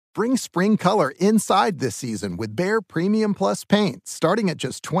Bring spring color inside this season with Behr Premium Plus paint, starting at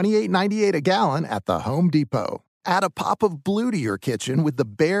just $28.98 a gallon at the Home Depot. Add a pop of blue to your kitchen with the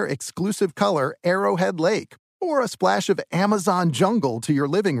Behr exclusive color Arrowhead Lake, or a splash of Amazon Jungle to your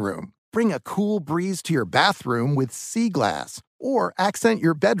living room. Bring a cool breeze to your bathroom with Sea Glass, or accent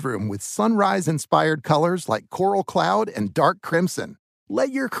your bedroom with sunrise-inspired colors like Coral Cloud and Dark Crimson.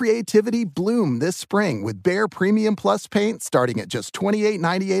 Let your creativity bloom this spring with Behr Premium Plus paint starting at just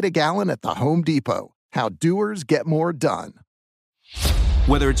 $28.98 a gallon at the Home Depot. How doers get more done.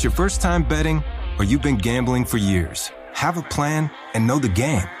 Whether it's your first time betting or you've been gambling for years, have a plan and know the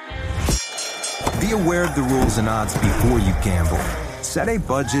game. Be aware of the rules and odds before you gamble. Set a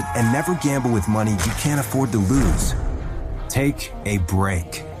budget and never gamble with money you can't afford to lose. Take a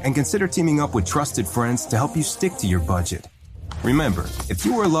break and consider teaming up with trusted friends to help you stick to your budget. Remember, if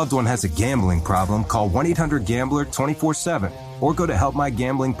you or a loved one has a gambling problem, call 1-800-GAMBLER 24/7 or go to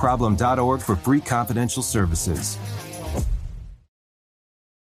helpmygamblingproblem.org for free confidential services.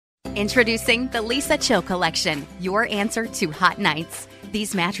 Introducing the Lisa Chill Collection, your answer to hot nights.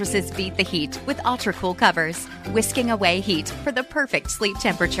 These mattresses beat the heat with ultra-cool covers, whisking away heat for the perfect sleep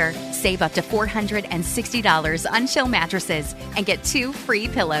temperature. Save up to $460 on Chill mattresses and get 2 free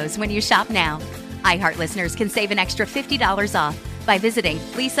pillows when you shop now. iHeart listeners can save an extra $50 off by visiting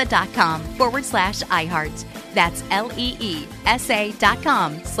lisa.com/iHeart. That's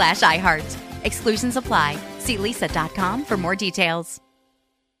LEESA.com/iHeart. Exclusions apply. See lisa.com for more details.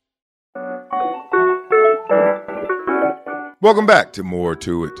 Welcome back to More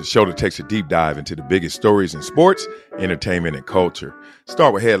to It, the show that takes a deep dive into the biggest stories in sports, entertainment, and culture.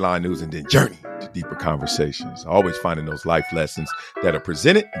 Start with headline news and then journey to deeper conversations. Always finding those life lessons that are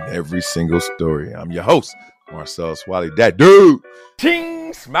presented in every single story. I'm your host, Marcel Swally, that dude.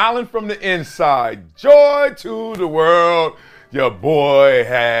 Ting, smiling from the inside. Joy to the world. Your boy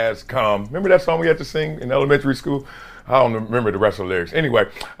has come. Remember that song we had to sing in elementary school? I don't remember the rest of the lyrics. Anyway,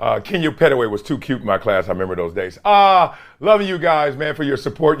 Kenya Petaway was too cute in my class. I remember those days. Loving you guys, man, for your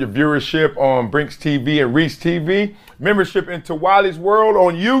support, your viewership on Brinks TV and Reese TV. Membership into Wiley's World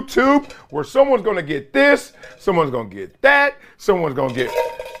on YouTube, where someone's going to get this, someone's going to get that, someone's going to get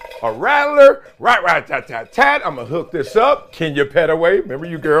a rattler. Right, tat. I'm going to hook this up. Kenya Petaway, remember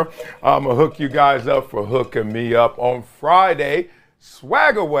you, girl. I'm going to hook you guys up for hooking me up on Friday.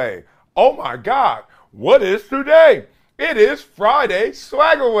 Swag Away. Oh, my God. What is today? It is Friday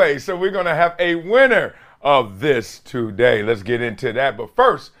Swag Away. So we're going to have a winner of this today. Let's get into that. But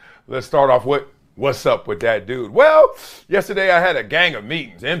first, let's start off with what's up with that dude. Well, yesterday I had a gang of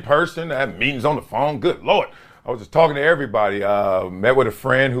meetings in person. I had meetings on the phone. Good Lord. I was just talking to everybody. Met with a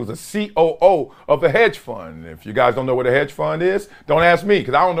friend who's a COO of a hedge fund. If you guys don't know what a hedge fund is, don't ask me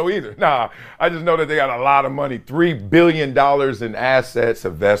because I don't know either. Nah, I just know that they got a lot of money, $3 billion in assets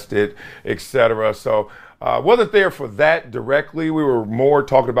invested, etc. So wasn't there for that directly. We were more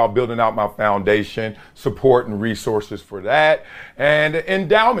talking about building out my foundation, support and resources for that, and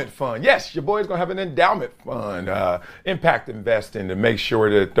endowment fund. Yes, your boy's going to have an endowment fund, impact investing to make sure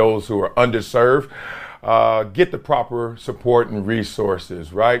that those who are underserved get the proper support and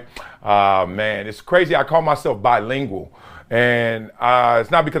resources, right? Man, it's crazy. I call myself bilingual. And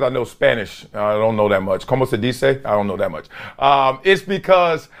it's not because I know Spanish. I don't know that much. Como se dice? I don't know that much. It's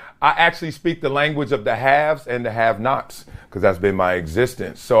because I actually speak the language of the haves and the have-nots, because that's been my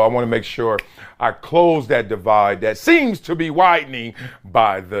existence. So I want to make sure I close that divide that seems to be widening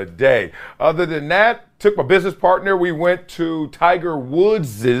by the day. Other than that, took my business partner. We went to Tiger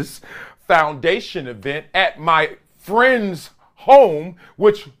Woods' foundation event at my friend's home,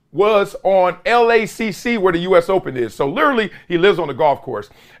 which was on LACC where the US Open is. So literally he lives on the golf course.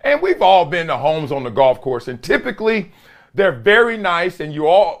 And we've all been to homes on the golf course, and typically they're very nice, and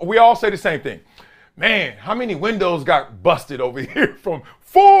we all say the same thing. Man, how many windows got busted over here from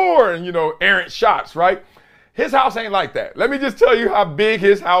 4 and errant shots, right? His house ain't like that. Let me just tell you how big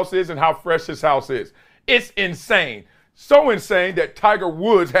his house is and how fresh his house is. It's insane. So insane that Tiger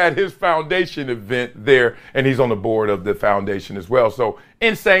Woods had his foundation event there, and he's on the board of the foundation as well. So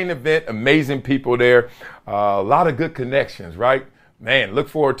insane event, amazing people there, a lot of good connections, right? Man, look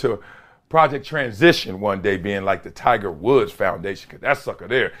forward to Project Transition one day being like the Tiger Woods Foundation, because that sucker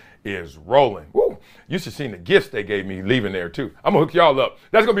there is rolling. Woo. You should have seen the gifts they gave me leaving there too. I'm gonna hook y'all up.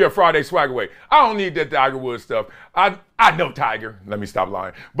 That's gonna be a Friday Swag Away. I don't need that Tiger Woods stuff. I know Tiger. Let me stop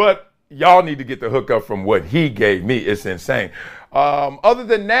lying. But y'all need to get the hookup from what he gave me. It's insane. Other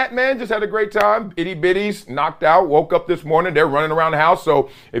than that, man, just had a great time. Itty bitties, knocked out, woke up this morning. They're running around the house. So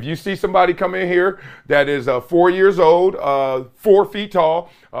if you see somebody come in here that is 4 years old, 4 feet tall,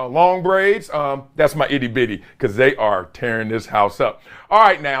 long braids, that's my itty bitty, because they are tearing this house up. All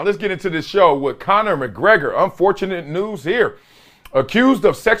right, now let's get into this show with Conor McGregor. Unfortunate news here. Accused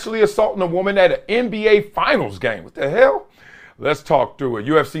of sexually assaulting a woman at an NBA Finals game. What the hell? Let's talk through it.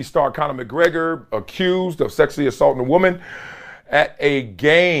 UFC star Conor McGregor accused of sexually assaulting a woman at a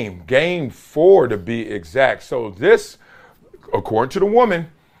game 4 to be exact. So this, according to the woman,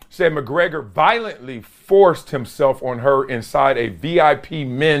 said McGregor violently forced himself on her inside a VIP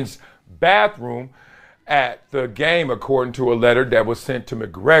men's bathroom at the game, according to a letter that was sent to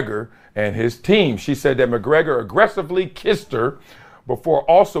McGregor and his team. She said that McGregor aggressively kissed her before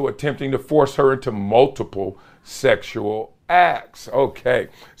also attempting to force her into multiple sexual acts. Okay,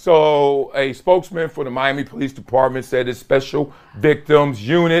 so a spokesman for the Miami Police Department said its Special Victims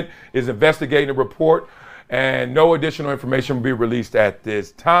Unit is investigating the report and no additional information will be released at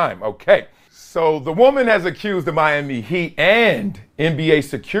this time. Okay, so the woman has accused the Miami Heat and NBA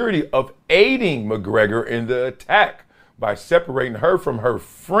security of aiding McGregor in the attack by separating her from her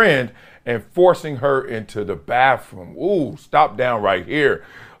friend and forcing her into the bathroom. Ooh, stop down right here.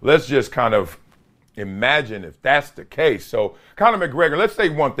 Let's just kind of imagine if that's the case. So Conor McGregor, let's say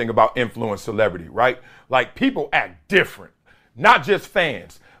one thing about influence celebrity, right? Like, people act different, not just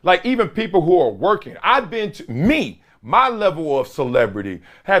fans. Like, even people who are working. I've been to, my level of celebrity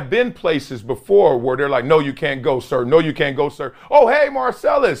have been places before where they're like, no, you can't go, sir. No, you can't go, sir. Oh, hey,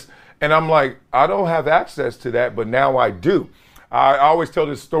 Marcellus. And I'm like, I don't have access to that, but now I do. I always tell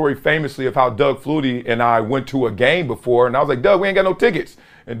this story famously of how Doug Flutie and I went to a game before, and I was like, Doug, we ain't got no tickets.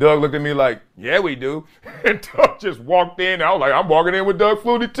 And Doug looked at me like, yeah, we do. And Doug just walked in, and I was like, I'm walking in with Doug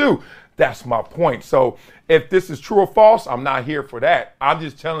Flutie too. That's my point. So if this is true or false, I'm not here for that. I'm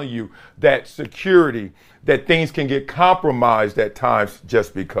just telling you that security, that things can get compromised at times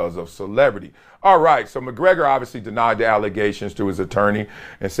just because of celebrity. All right, so McGregor obviously denied the allegations to his attorney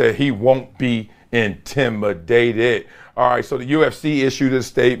and said he won't be intimidated. All right, so the UFC issued a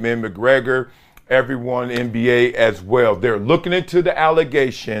statement. McGregor, everyone, NBA as well, they're looking into the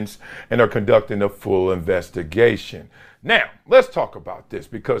allegations and are conducting a full investigation. Now, let's talk about this,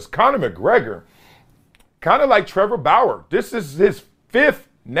 because Conor McGregor, kind of like Trevor Bauer, this is his 5th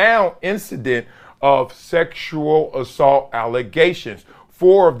now incident of sexual assault allegations,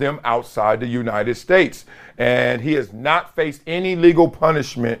 4 of them outside the United States. And he has not faced any legal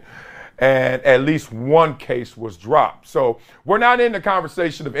punishment, and at least 1 case was dropped. So we're not in the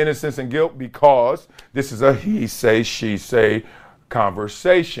conversation of innocence and guilt, because this is a he say, she say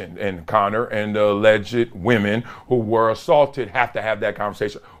conversation, and Conor and the alleged women who were assaulted have to have that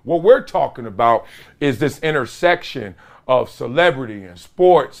conversation. What we're talking about is this intersection of celebrity and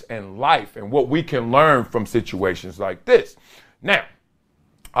sports and life, and what we can learn from situations like this. Now,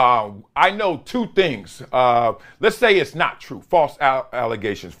 I know 2 things. Let's say it's not true. False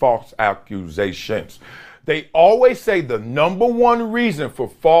allegations, false accusations. They always say the number 1 reason for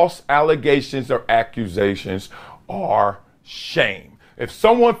false allegations or accusations are shame. If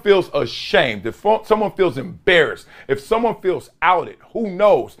someone feels ashamed, if someone feels embarrassed, if someone feels outed, who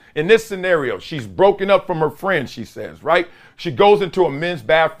knows? In this scenario, she's broken up from her friend, she says, right? She goes into a men's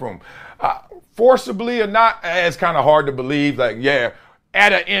bathroom. Forcibly or not, it's kind of hard to believe. Like, yeah,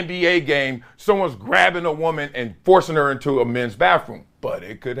 at an NBA game, someone's grabbing a woman and forcing her into a men's bathroom. But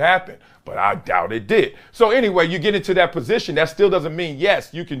it could happen. But I doubt it did. So anyway, you get into that position. That still doesn't mean,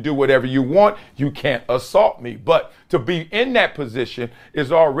 yes, you can do whatever you want. You can't assault me. But to be in that position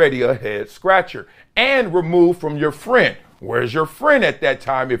is already a head scratcher and removed from your friend. Where's your friend at that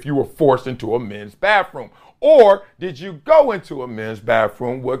time if you were forced into a men's bathroom? Or did you go into a men's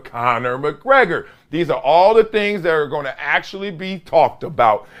bathroom with Conor McGregor? These are all the things that are going to actually be talked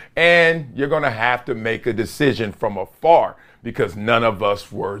about. And you're going to have to make a decision from afar, because none of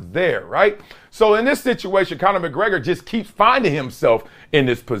us were there, right? So in this situation, Conor McGregor just keeps finding himself in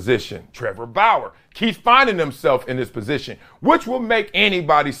this position. Trevor Bauer keeps finding himself in this position, which will make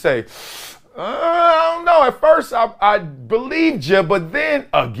anybody say, I don't know. At first, I believed you, but then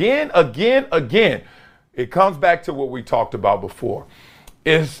again, it comes back to what we talked about before.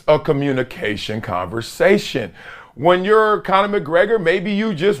 It's a communication conversation. When you're Conor McGregor, maybe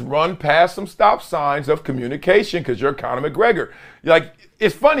you just run past some stop signs of communication because you're Conor McGregor. Like,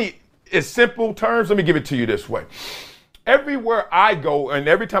 it's funny, it's simple terms. Let me give it to you this way. Everywhere I go, and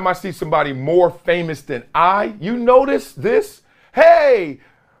every time I see somebody more famous than you notice this? Hey,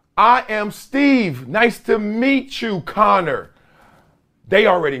 I am Steve. Nice to meet you, Conor. They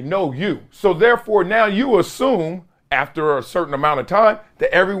already know you. So therefore, now you assume after a certain amount of time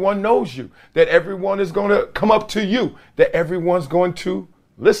that everyone knows you, that everyone is going to come up to you, that everyone's going to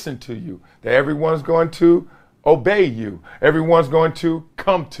listen to you, that everyone's going to obey you, everyone's going to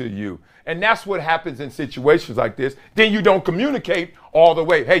come to you. And that's what happens in situations like this. Then you don't communicate all the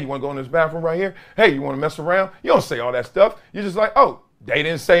way. Hey, you want to go in this bathroom right here? Hey, you want to mess around? You don't say all that stuff. You're just like, oh, they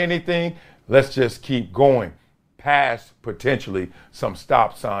didn't say anything. Let's just keep going past potentially some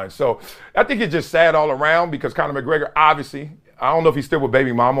stop signs. So I think it's just sad all around because Conor McGregor, obviously, I don't know if he's still with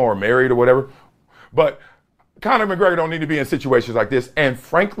baby mama or married or whatever, but Conor McGregor don't need to be in situations like this. And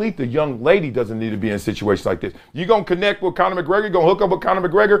frankly, the young lady doesn't need to be in situations like this. You going to connect with Conor McGregor, you going to hook up with Conor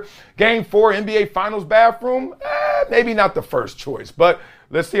McGregor, Game 4 NBA Finals bathroom? Maybe not the first choice, but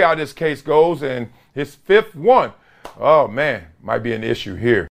let's see how this case goes. And his 5th one, oh man, might be an issue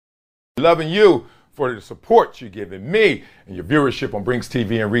here. Loving you for the support you're giving me and your viewership on Brinks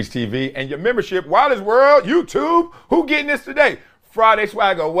TV and Reach TV and your membership, Wildest World, YouTube. Who getting this today? Friday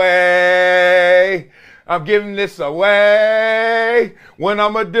swag away. I'm giving this away when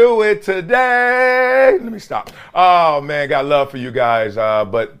I'm going to do it today. Let me stop. Oh, man, got love for you guys.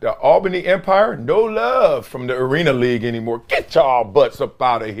 But the Albany Empire, no love from the Arena League anymore. Get y'all butts up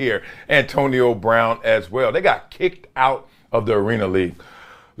out of here. Antonio Brown as well. They got kicked out of the Arena League.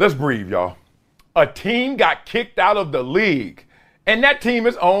 Let's breathe, y'all. A team got kicked out of the league, and that team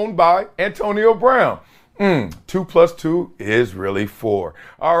is owned by Antonio Brown. 2 + 2 is really 4.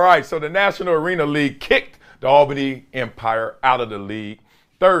 All right, so the National Arena League kicked the Albany Empire out of the league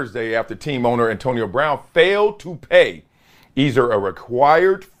Thursday after team owner Antonio Brown failed to pay either a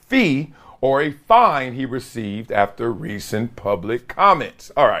required fee or a fine he received after recent public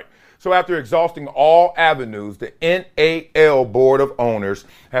comments. All right. So after exhausting all avenues, the NAL Board of Owners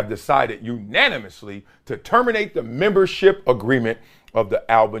have decided unanimously to terminate the membership agreement of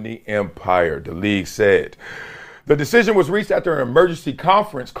the Albany Empire, the league said. The decision was reached after an emergency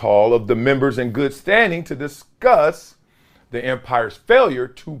conference call of the members in good standing to discuss the Empire's failure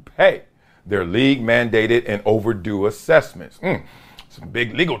to pay their league-mandated and overdue assessments. Some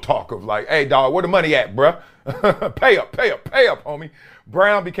big legal talk of like, hey, dog, where the money at, bruh? Pay up, homie.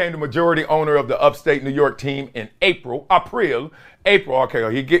 Brown became the majority owner of the upstate New York team in April.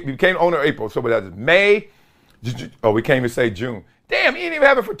 Okay, he became owner of April. So that's May. Oh, we can't even say June. Damn, he didn't even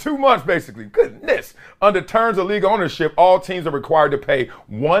have it for 2 months, basically. Goodness. Under terms of league ownership, all teams are required to pay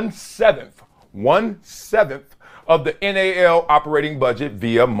 1/7 of the NAL operating budget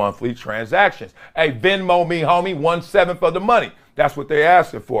via monthly transactions. Hey, Venmo me, homie, 1/7 of the money. That's what they're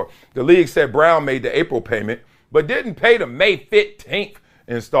asking for. The league said Brown made the April payment, but didn't pay the May 15th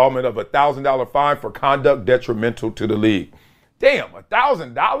installment of a $1,000 fine for conduct detrimental to the league. Damn,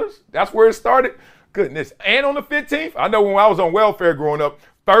 $1,000? That's where it started? Goodness. And on the 15th, I know when I was on welfare growing up,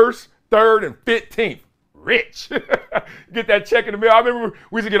 1st, 3rd, and 15th, rich. Get that check in the mail. I remember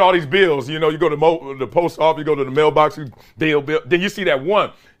we used to get all these bills. You know, you go to the post office, you go to the mailbox, bill. Then you see that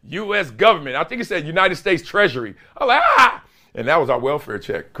one, U.S. government. I think it said United States Treasury. I'm like, ah! And that was our welfare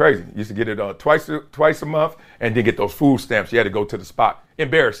check. Crazy. Used to get it twice a month and then get those food stamps. You had to go to the spot.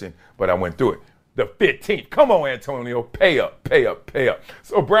 Embarrassing, but I went through it. The 15th. Come on, Antonio. Pay up.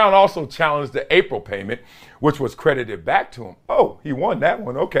 So Brown also challenged the April payment, which was credited back to him. Oh, he won that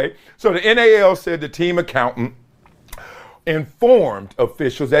one. Okay. So the NAL said the team accountant informed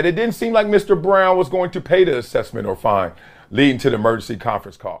officials that it didn't seem like Mr. Brown was going to pay the assessment or fine, leading to the emergency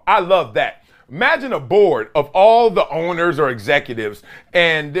conference call. I love that. Imagine a board of all the owners or executives,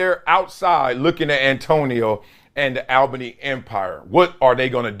 and they're outside looking at Antonio and the Albany Empire. What are they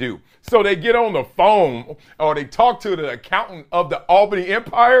going to do? So they get on the phone or they talk to the accountant of the Albany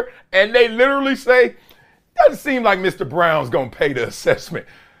Empire, and they literally say, doesn't seem like Mr. Brown's going to pay the assessment,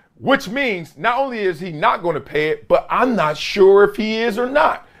 which means not only is he not going to pay it, but I'm not sure if he is or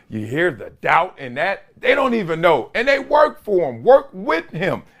not. You hear the doubt in that? They don't even know. And they work for him, work with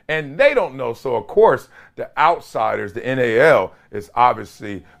him, and they don't know. So, of course, the outsiders, the NAL, is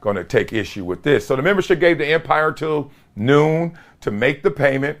obviously going to take issue with this. So the membership gave the Empire till noon to make the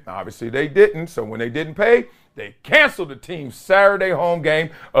payment. Obviously, they didn't. So when they didn't pay, they canceled the team's Saturday home game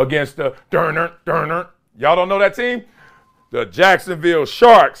against the Durner. Y'all don't know that team? The Jacksonville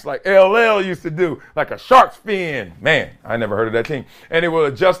Sharks, like LL used to do, like a shark's fin. Man, I never heard of that team. And it will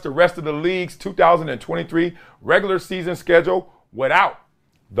adjust the rest of the league's 2023 regular season schedule without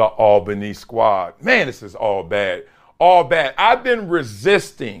the Albany squad. Man, this is all bad. All bad. I've been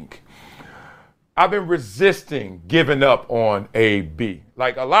resisting giving up on AB.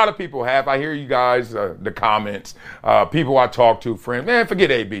 Like a lot of people have. I hear you guys, the comments, people I talk to, friends, man,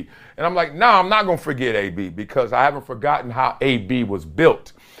 forget AB. And I'm like, no, I'm not going to forget AB because I haven't forgotten how AB was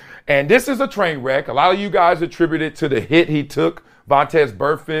built. And this is a train wreck. A lot of you guys attribute it to the hit he took, Vontaze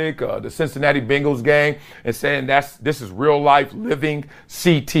Burfict, the Cincinnati Bengals game, and saying this is real life living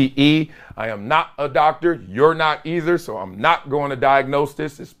CTE. I am not a doctor. You're not either, so I'm not going to diagnose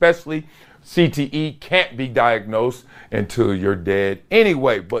this, especially CTE can't be diagnosed until you're dead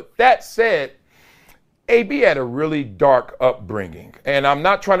anyway. But that said, AB had a really dark upbringing, and I'm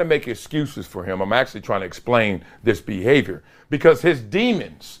not trying to make excuses for him. I'm actually trying to explain this behavior because his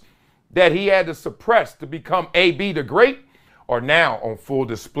demons that he had to suppress to become AB the Great are now on full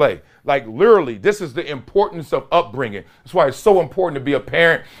display. Like literally, this is the importance of upbringing. That's why it's so important to be a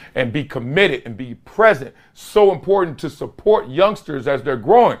parent and be committed and be present. So important to support youngsters as they're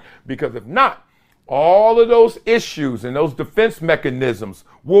growing, because if not, all of those issues and those defense mechanisms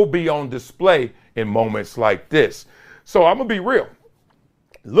will be on display in moments like this. So I'm gonna be real.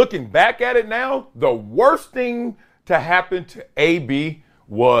 Looking back at it now, the worst thing to happen to AB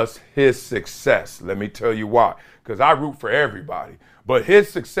was his success. Let me tell you why. Because I root for everybody. But his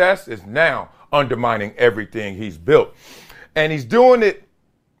success is now undermining everything he's built. And he's doing it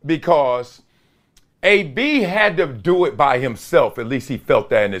because AB had to do it by himself. At least he felt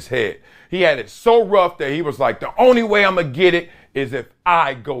that in his head. He had it so rough that he was like, the only way I'm going to get it is if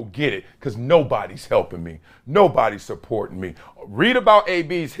I go get it, because nobody's helping me. Nobody's supporting me. Read about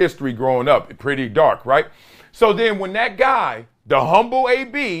AB's history growing up. Pretty dark, right? So then when that guy, the humble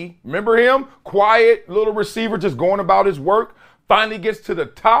AB, remember him? Quiet little receiver just going about his work, finally gets to the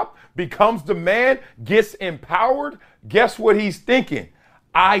top, becomes the man, gets empowered. Guess what he's thinking?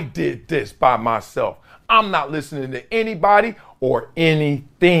 I did this by myself. I'm not listening to anybody or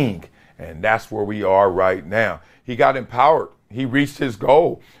anything. And that's where we are right now. He got empowered. He reached his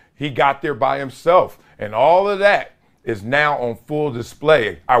goal. He got there by himself. And all of that is now on full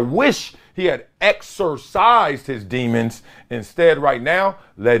display. I wish he had exorcised his demons. Instead, right now,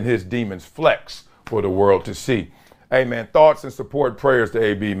 letting his demons flex for the world to see. Hey, man, thoughts and support, prayers to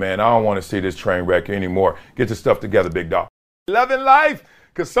AB, man. I don't want to see this train wreck anymore. Get your stuff together, big dog. Loving life,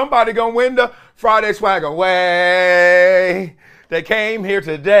 because somebody going to win the Friday swag away. They came here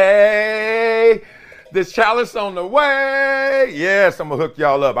today. This chalice on the way. Yes, I'm going to hook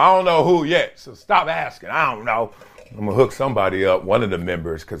y'all up. I don't know who yet, so stop asking. I don't know. I'm going to hook somebody up, one of the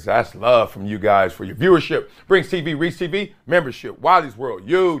members, because that's love from you guys for your viewership. Brings TV, Reach TV, membership, Wiley's World,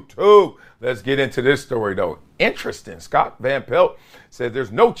 YouTube. Let's get into this story, though. Interesting. Scott Van Pelt said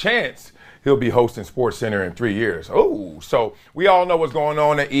there's no chance he'll be hosting SportsCenter in 3 years. Oh, so we all know what's going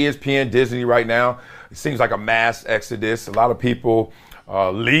on at ESPN, Disney right now. It seems like a mass exodus. A lot of people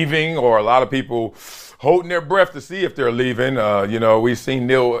leaving, or a lot of people holding their breath to see if they're leaving. We've seen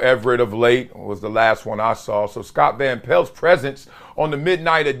Neil Everett of late, was the last one I saw. So Scott Van Pelt's presence on the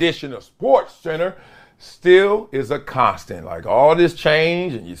midnight edition of SportsCenter still is a constant. Like all this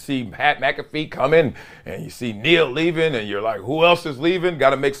change, and you see Pat McAfee coming, and you see Neil leaving, and you're like, who else is leaving?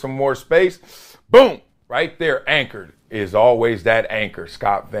 Got to make some more space. Boom, right there, anchored is always that anchor,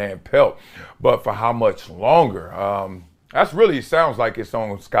 Scott Van Pelt. But for how much longer? That's really sounds like it's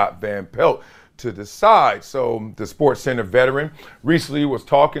on Scott Van Pelt to decide. So the SportsCenter veteran recently was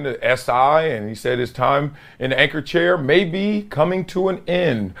talking to SI, and he said his time in the anchor chair may be coming to an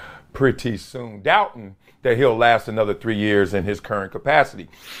end pretty soon, doubting that he'll last another 3 years in his current capacity.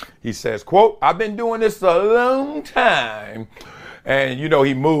 He says, quote, I've been doing this a long time. And,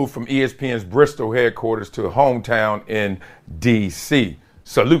 he moved from ESPN's Bristol headquarters to hometown in D.C.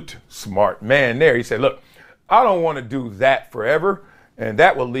 Salute, smart man there. He said, look, I don't want to do that forever, and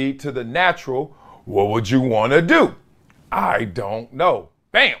that will lead to the natural, what would you want to do? I don't know.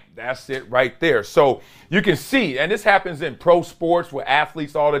 Bam, that's it right there. So you can see, and this happens in pro sports with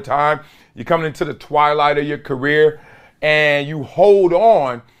athletes all the time. You're coming into the twilight of your career, and you hold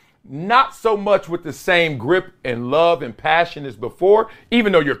on, not so much with the same grip and love and passion as before,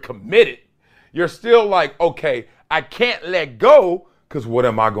 even though you're committed. You're still like, okay, I can't let go, because what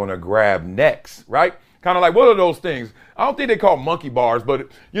am I going to grab next, right? Kind of like, what are those things? I don't think they call monkey bars, but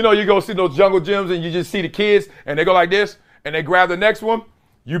you go see those jungle gyms and you just see the kids and they go like this and they grab the next one.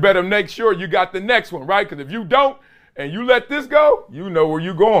 You better make sure you got the next one, right? Because if you don't and you let this go, you know where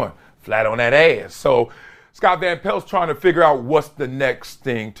you're going. Flat on that ass. So Scott Van Pelt's trying to figure out what's the next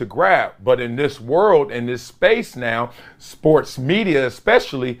thing to grab. But in this world, in this space now, sports media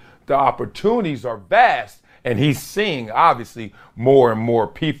especially, the opportunities are vast. And he's seeing, obviously, more and more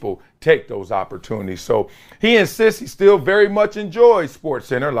people take those opportunities. So he insists he still very much enjoys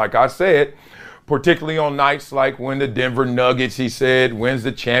SportsCenter, like I said, particularly on nights like when the Denver Nuggets, he said, wins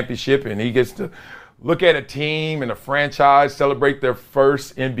the championship and he gets to look at a team and a franchise celebrate their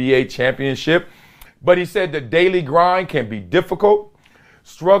first NBA championship. But he said the daily grind can be difficult.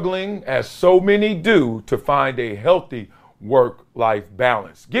 struggling, as so many do, to find a healthy work-life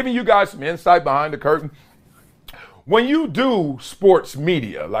balance. Giving you guys some insight behind the curtain. When you do sports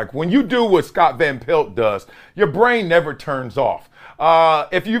media, like when you do what Scott Van Pelt does, your brain never turns off.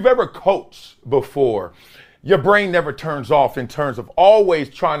 If you've ever coached before, your brain never turns off in terms of always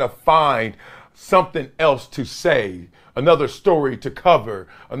trying to find something else to say, another story to cover,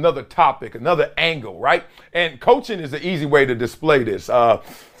 another topic, another angle, right? And coaching is an easy way to display this.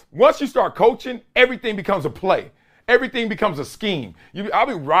 Once you start coaching, everything becomes a play. Everything becomes a scheme. I'll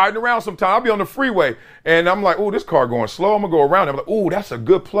be riding around sometime. I'll be on the freeway, and I'm like, oh, this car going slow. I'm going to go around. I'm like, oh, that's a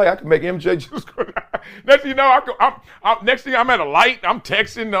good play. I can make MJ just go. Next thing you know, next thing I'm at a light. I'm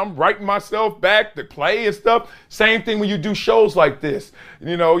texting. I'm writing myself back to play and stuff. Same thing when you do shows like this.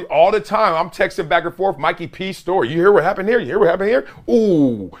 You know, all the time, I'm texting back and forth. Mikey P's story. You hear what happened here? You hear what happened here?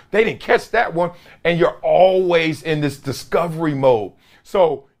 Ooh, they didn't catch that one. And you're always in this discovery mode.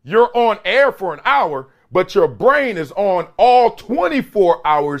 So you're on air for an hour, but your brain is on all 24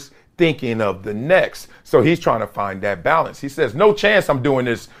 hours thinking of the next. So he's trying to find that balance. He says, no chance I'm doing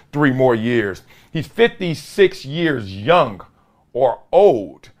this 3 more years. He's 56 years young or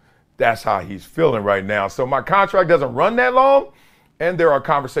old. That's how he's feeling right now. So my contract doesn't run that long, and there are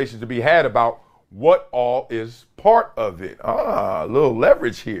conversations to be had about what all is part of it. A little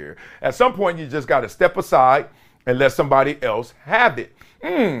leverage here. At some point, you just got to step aside and let somebody else have it.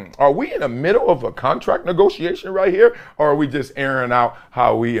 Are we in the middle of a contract negotiation right here, or are we just airing out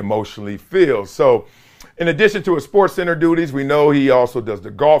how we emotionally feel? So in addition to his sports center duties, we know he also does the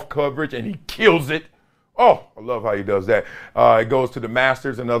golf coverage, and he kills it. Oh, I love how he does that. It goes to the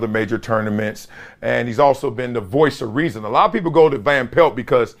Masters and other major tournaments, and he's also been the voice of reason. A lot of people go to Van Pelt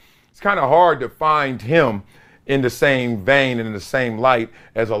because it's kind of hard to find him in the same vein and in the same light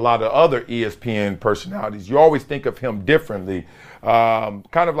as a lot of other ESPN personalities. You always think of him differently, kind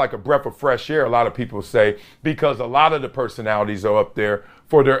of like a breath of fresh air, a lot of people say, because a lot of the personalities are up there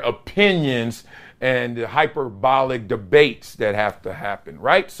for their opinions and the hyperbolic debates that have to happen,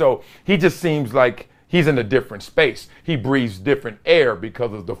 right? So he just seems like he's in a different space. He breathes different air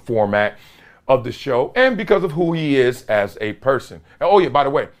because of the format of the show and because of who he is as a person. And, oh yeah, by the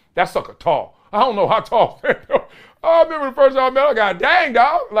way, that sucker tall. I don't know how tall. I remember the first time I met him, I got, dang,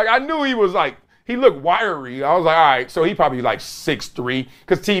 dog. Like, I knew he was like, he looked wiry. I was like, all right, so he probably like 6'3",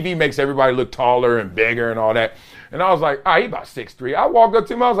 because TV makes everybody look taller and bigger and all that. And I was like, all right, he about 6'3". I walked up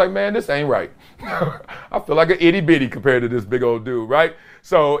to him, I was like, man, this ain't right. I feel like an itty bitty compared to this big old dude, right?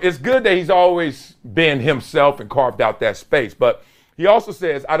 So it's good that he's always been himself and carved out that space. But he also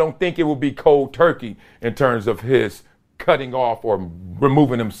says, I don't think it will be cold turkey in terms of his cutting off or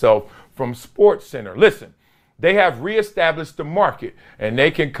removing himself from Sports Center. Listen, they have reestablished the market, and they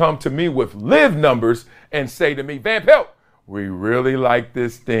can come to me with live numbers and say to me, Van Pelt, we really like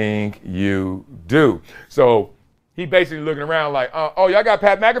this thing you do. So he basically looking around like, oh, y'all got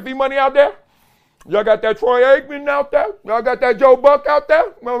Pat McAfee money out there? Y'all got that Troy Aikman out there? Y'all got that Joe Buck out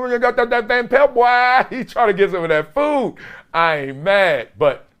there? Y'all got that Van Pelt? Boy, he trying to get some of that food. I ain't mad,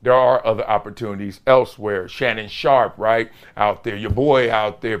 but there are other opportunities elsewhere. Shannon Sharp, right, out there. Your boy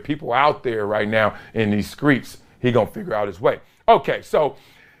out there. People out there right now in these streets. He gonna figure out his way. Okay, so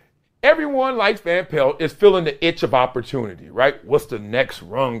everyone like Van Pelt is feeling the itch of opportunity, right? What's the next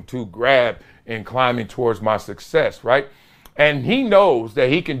rung to grab in climbing towards my success, right? And he knows that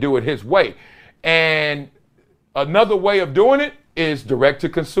he can do it his way. And another way of doing it is direct to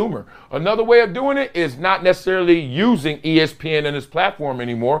consumer. Another way of doing it is not necessarily using ESPN and its platform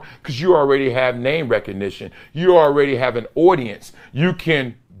anymore, because you already have name recognition. You already have an audience. You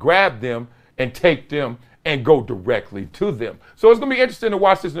can grab them and take them and go directly to them. So it's going to be interesting to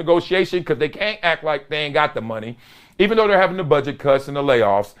watch this negotiation, because they can't act like they ain't got the money. Even though they're having the budget cuts and the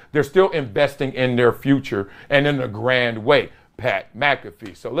layoffs, they're still investing in their future and in a grand way. Pat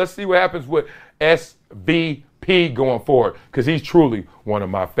McAfee. So let's see what happens with SVP going forward, because he's truly one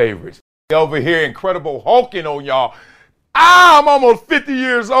of my favorites. Over here, incredible hulking on y'all. I'm almost 50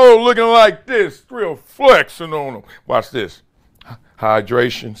 years old looking like this, real flexing on them. Watch this.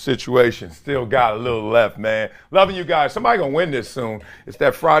 Hydration situation. Still got a little left, man. Loving you guys. Somebody gonna win this soon. It's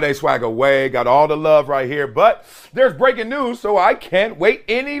that Friday swag away. Got all the love right here. But there's breaking news, so I can't wait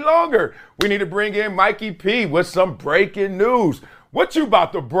any longer. We need to bring in Mikey P with some breaking news. What you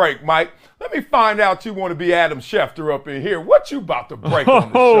about to break, Mike? Let me find out you want to be Adam Schefter up in here. What you about to break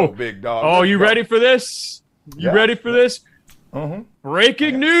on the show, big dog? Oh, you ready for this? You ready for this?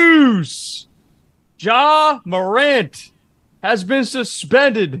 Breaking news. Ja Morant has been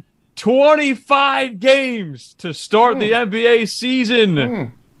suspended 25 games to start the NBA season.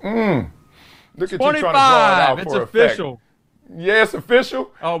 Look at 25. You trying to draw it out it's for official. Effect. Yeah, it's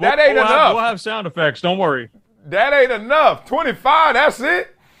official. Oh, that ain't enough. We'll have sound effects. Don't worry. That ain't enough. 25, that's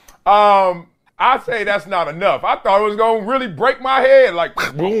it. I say that's not enough. I thought it was going to really break my head. Like,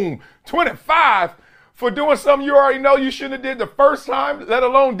 boom, 25 for doing something you already know you shouldn't have did the first time, let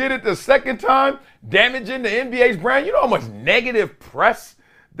alone did it the second time, damaging the NBA's brand. You know how much negative press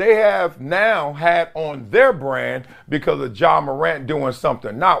they have now had on their brand because of Ja Morant doing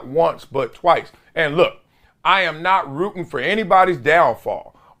something, not once, but twice. And look, I am not rooting for anybody's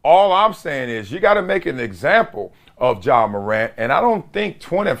downfall. All I'm saying is you got to make an example of Ja Morant, and I don't think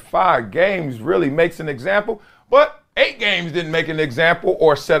 25 games really makes an example, but 8 games didn't make an example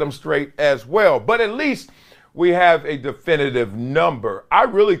or set him straight as well. But at least we have a definitive number. I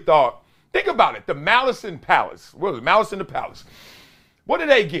really thought, think about it, the Malice in Palace. What was it, Malice in the Palace? What did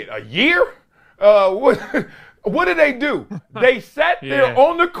they get, a year? What did they do? They sat there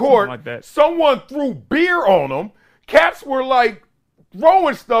on the court, like someone threw beer on them, cats were like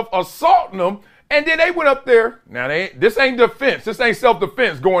throwing stuff, assaulting them, and then they went up there. Now, this ain't defense. This ain't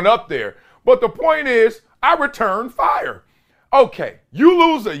self-defense going up there. But the point is, I return fire. Okay, you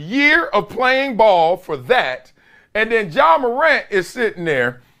lose a year of playing ball for that, and then Ja Morant is sitting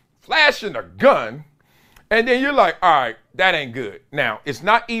there flashing a gun, and then you're like, all right, that ain't good. Now, it's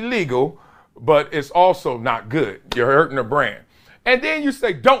not illegal, but it's also not good. You're hurting the brand. And then you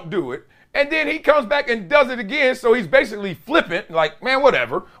say, don't do it. And then he comes back and does it again, so he's basically flippant, like, man,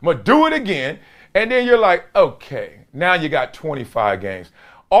 whatever, I'm going to do it again. And then you're like, okay, now you got 25 games.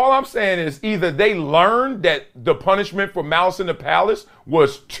 All I'm saying is either they learned that the punishment for Malice in the Palace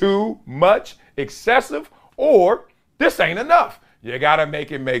was too much, excessive, or this ain't enough. You got to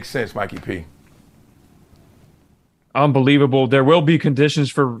make it make sense, Mikey P. Unbelievable. There will be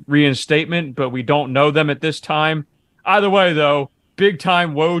conditions for reinstatement, but we don't know them at this time. Either way, though,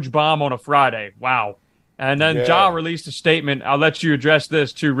 big-time Woj bomb on a Friday. Wow. And then Ja released a statement. I'll let you address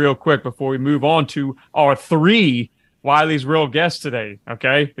this, too, real quick before we move on to our 3 Wiley's Real guests today,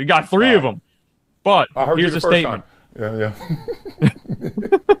 okay? We got 3 of them. But here's a statement. Yeah.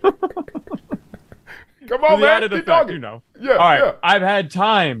 Come on, man. Keep talking. You know. Yeah, all right. Yeah. I've had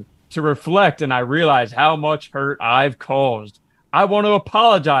time to reflect, and I realize how much hurt I've caused. I want to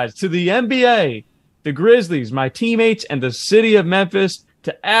apologize to the NBA, the Grizzlies, my teammates, and the city of Memphis,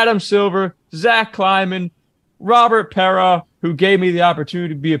 to Adam Silver, Zach Kleiman, Robert Pera, who gave me the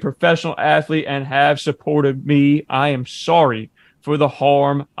opportunity to be a professional athlete and have supported me. I am sorry for the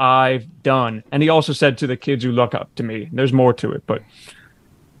harm I've done. And he also said to the kids who look up to me. There's more to it, but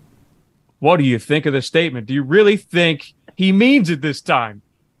what do you think of the statement? Do you really think he means it this time?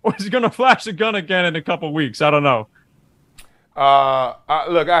 Or is he going to flash a gun again in a couple weeks? I don't know.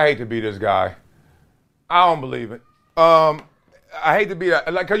 Look, I hate to be this guy. I don't believe it. I hate to be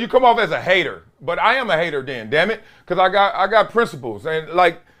that, like, cause you come off as a hater, but I am a hater then, damn it, cause I got principles, and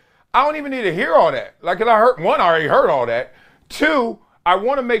like, I don't even need to hear all that. Like, cause I already heard all that. 2, I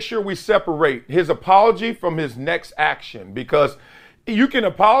want to make sure we separate his apology from his next action, because you can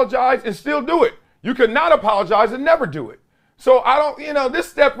apologize and still do it. You can not apologize and never do it. So I don't, this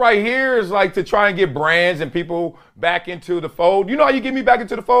step right here is like to try and get brands and people back into the fold. You know how you get me back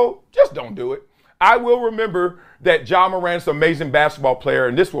into the fold? Just don't do it. I will remember that Ja Morant's an amazing basketball player,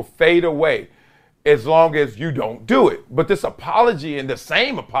 and this will fade away as long as you don't do it. But this apology, and the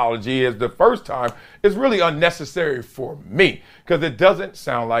same apology as the first time, is really unnecessary for me because it doesn't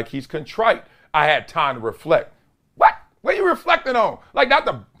sound like he's contrite. I had time to reflect. What? What are you reflecting on? Like not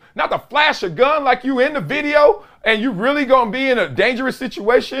to flash a gun like you in the video and you really gonna be in a dangerous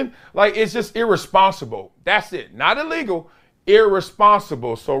situation? Like, it's just irresponsible. That's it. Not illegal.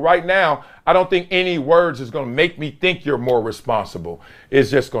 Irresponsible. So right now, I don't think any words is going to make me think you're more responsible. It's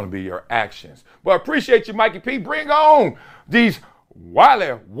just going to be your actions. But I appreciate you, Mikey P. Bring on these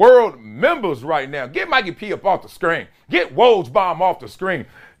Wiley World members right now. Get Mikey P up off the screen. Get Woj Bomb off the screen.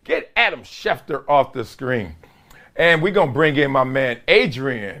 Get Adam Schefter off the screen. And we're going to bring in my man,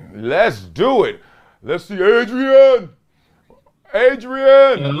 Adrian. Let's do it. Let's see Adrian.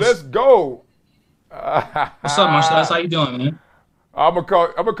 Adrian, let's go. What's up, Marcellus? How you doing, man? I'm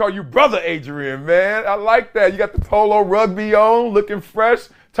gonna call you Brother Adrian, man. I like that. You got the polo rugby on, looking fresh.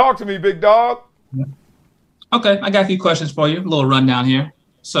 Talk to me, big dog. Okay, I got a few questions for you. A little rundown here.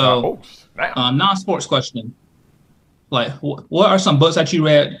 So, non-sports question. Like, what are some books that you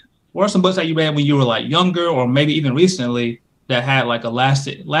read? What are some books that you read when you were like younger, or maybe even recently, that had like a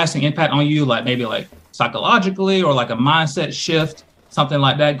lasting impact on you? Like maybe like psychologically, or like a mindset shift, something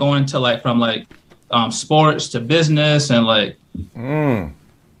like that, going to like from like sports to business and like.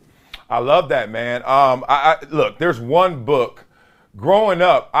 I love that, man. I look, there's one book. Growing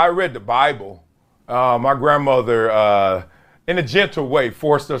up, I read the Bible. My grandmother in a gentle way,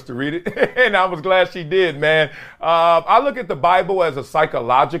 forced us to read it. And I was glad she did, man. I look at the Bible as a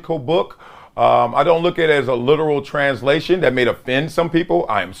psychological book. I don't look at it as a literal translation that may offend some people.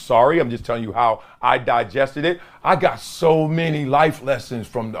 I am sorry. I'm just telling you how I digested it. I got so many life lessons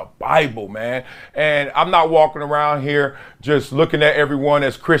from the Bible, man. And I'm not walking around here just looking at everyone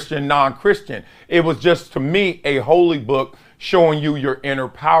as Christian, non-Christian. It was just, to me, a holy book showing you your inner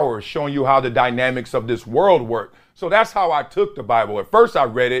power, showing you how the dynamics of this world work. So that's how I took the Bible. At first I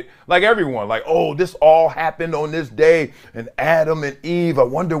read it like everyone, like, oh, this all happened on this day, and Adam and Eve, I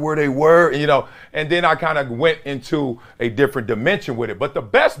wonder where they were, and then I kind of went into a different dimension with it. But the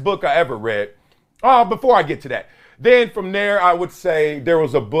best book I ever read, before I get to that, then from there, I would say there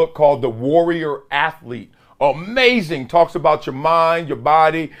was a book called The Warrior Athlete. Amazing. Talks about your mind, your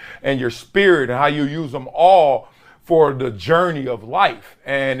body, and your spirit, and how you use them all for the journey of life.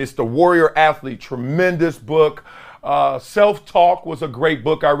 And it's The Warrior Athlete. Tremendous book. Self-Talk was a great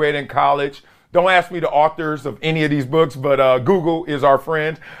book I read in college. Don't ask me the authors of any of these books, but Google is our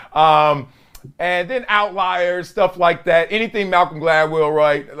friend. And then Outliers, stuff like that. Anything Malcolm Gladwell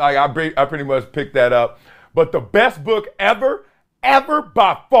write, like I pretty much picked that up. But the best book ever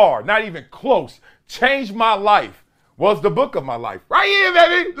by far, not even close, changed my life, was the book of my life. Right here,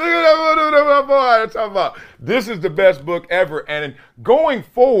 baby. Look at that boy I'm talking about. This is the best book ever. And going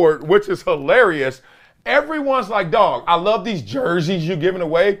forward, which is hilarious, everyone's like, dog, I love these jerseys you're giving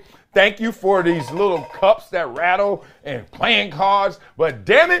away. Thank you for these little cups that rattle and playing cards. But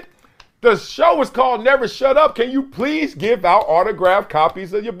damn it, the show is called Never Shut Up. Can you please give out autographed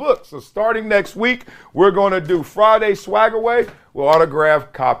copies of your books? So starting next week, we're going to do Friday Swag Away with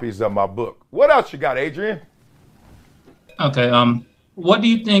autographed copies of my book. What else you got, Adrian? Okay. What do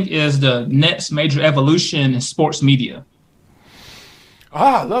you think is the next major evolution in sports media?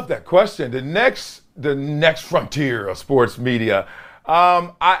 I love that question. The next frontier of sports media.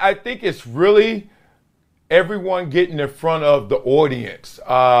 I think it's really everyone getting in front of the audience,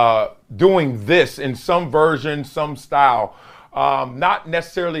 doing this in some version, some style, not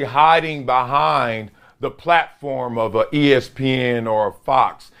necessarily hiding behind the platform of a ESPN or a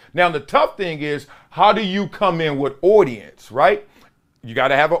Fox. Now, the tough thing is, how do you come in with audience, right? You got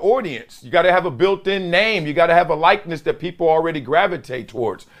to have an audience. You got to have a built-in name. You got to have a likeness that people already gravitate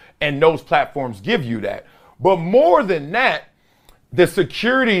towards. And those platforms give you that. But more than that, the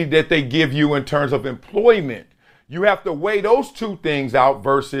security that they give you in terms of employment, you have to weigh those two things out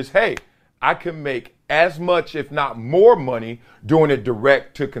versus, hey, I can make as much, if not more money, doing it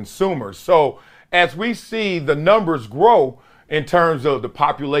direct to consumers. So as we see the numbers grow in terms of the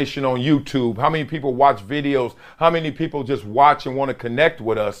population on YouTube, how many people watch videos, how many people just watch and want to connect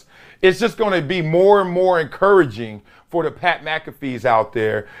with us, it's just going to be more and more encouraging for the Pat McAfees out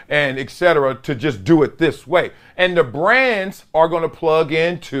there and et cetera to just do it this way. And the brands are going to plug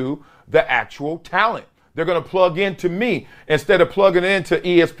into the actual talent. They're going to plug into me instead of plugging into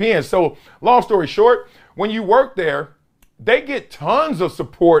ESPN. So long story short, when you work there, they get tons of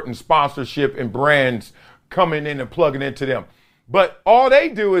support and sponsorship and brands coming in and plugging into them. But all they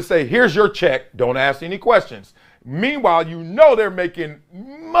do is say, here's your check. Don't ask any questions. Meanwhile, you know they're making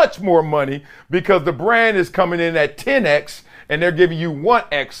much more money because the brand is coming in at 10x and they're giving you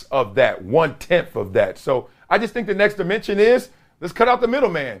 1x of that, 1/10 of that. So I just think the next dimension is, let's cut out the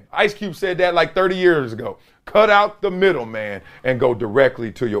middleman. Ice Cube said that like 30 years ago. Cut out the middleman and go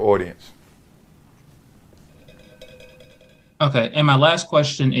directly to your audience. Okay, and my last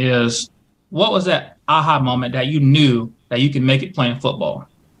question is, what was that aha moment that you knew that you can make it playing football?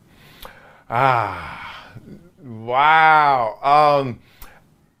 Wow.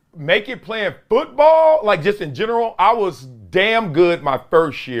 Make it playing football, like just in general, I was damn good my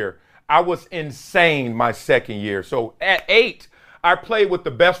first year. I was insane my second year. So at 8, I played with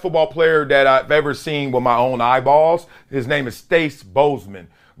the best football player that I've ever seen with my own eyeballs. His name is Stace Bozeman.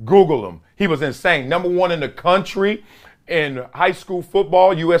 Google him. He was insane. Number 1 in the country in high school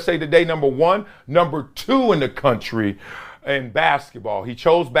football, USA Today #1, number 2 in the country in basketball. He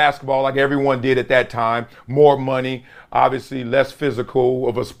chose basketball like everyone did at that time. More money, obviously less physical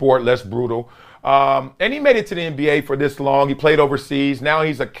of a sport, less brutal. And he made it to the NBA for this long. He played overseas. Now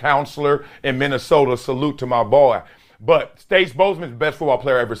he's a counselor in Minnesota. Salute to my boy. But Stace Bozeman is the best football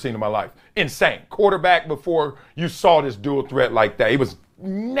player I've ever seen in my life. Insane. Quarterback before you saw this dual threat like that. He was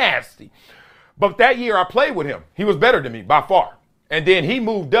nasty. But that year I played with him. He was better than me by far. And then he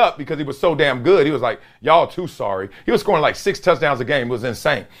moved up because he was so damn good. He was like, y'all too sorry. He was scoring like 6 touchdowns a game. It was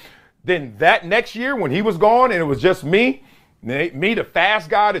insane. Then that next year when he was gone and it was just me, the fast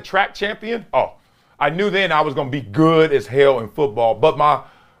guy, the track champion, I knew then I was going to be good as hell in football. But my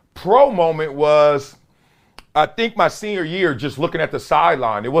pro moment was I think my senior year, just looking at the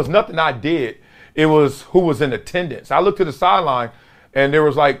sideline, it was nothing I did. It was who was in attendance. I looked to the sideline, and there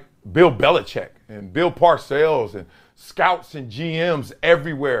was like Bill Belichick and Bill Parcells and scouts and GMs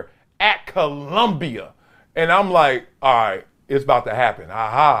everywhere at Columbia. And I'm like, all right, it's about to happen.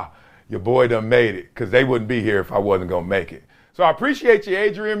 Aha, your boy done made it, because they wouldn't be here if I wasn't going to make it. So I appreciate you,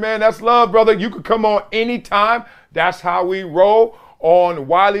 Adrian, man. That's love, brother. You could come on anytime. That's how we roll on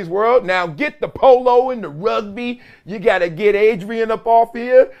Wiley's World. Now get the polo and the rugby. You got to get Adrian up off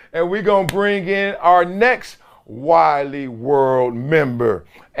here, and we're going to bring in our next Wiley World member.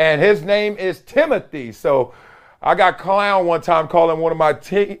 And his name is Timothy. So I got clown one time calling one of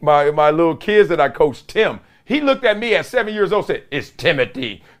my little kids that I coached Tim. He looked at me at 7 years old and said, it's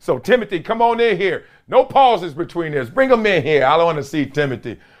Timothy. So Timothy, come on in here. No pauses between this. Bring him in here. I don't want to see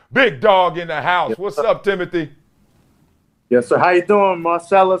Timothy. Big dog in the house. What's up, Timothy? Yes, sir. How you doing,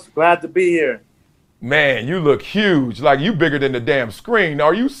 Marcellus? Glad to be here. Man, you look huge. Like you bigger than the damn screen.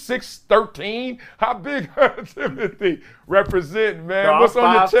 Are you 6'13"? How big are Timothy? Representing, man. No, what's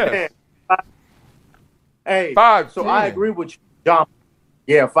on your chest? 5'10". Hey, 5'10". So I agree with you, John.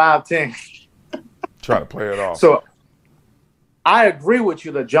 Yeah, 5'10". Trying to play it off. So I agree with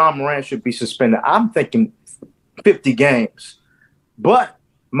you that John Morant should be suspended. I'm thinking 50 games. But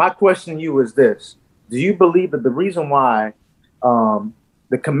my question to you is this. Do you believe that the reason why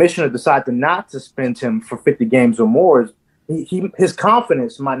the commissioner decided to not suspend him for 50 games or more is his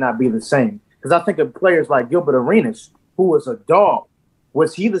confidence might not be the same? Because I think of players like Gilbert Arenas, who was a dog.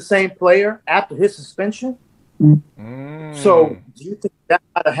 Was he the same player after his suspension? So do you think that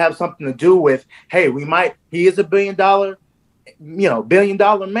might have something to do with, hey, he is a billion dollar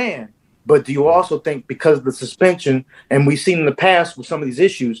man. But do you also think because of the suspension, and we've seen in the past with some of these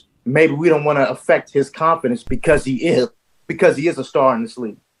issues, maybe we don't want to affect his confidence because he is a star in this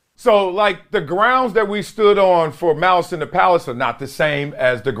league? So, like, the grounds that we stood on for Malice in the Palace are not the same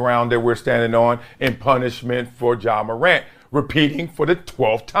as the ground that we're standing on in punishment for Ja Morant, repeating for the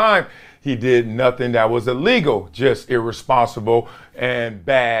 12th time. He did nothing that was illegal, just irresponsible and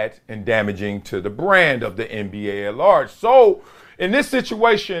bad and damaging to the brand of the NBA at large. So, in this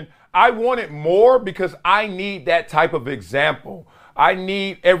situation, I wanted more because I need that type of example. I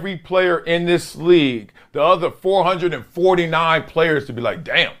need every player in this league, the other 449 players, to be like,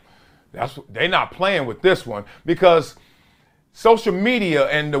 damn, they're not playing with this one. Because social media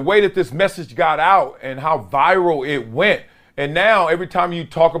and the way that this message got out and how viral it went, and now every time you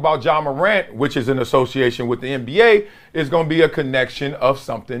talk about Ja Morant, which is in association with the NBA, is going to be a connection of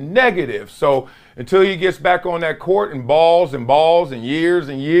something negative. So until he gets back on that court and balls and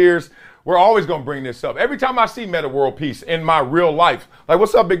years, we're always going to bring this up. Every time I see Meta World Peace in my real life, like,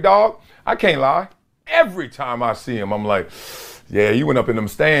 what's up, big dog? I can't lie. Every time I see him, I'm like, yeah, you went up in them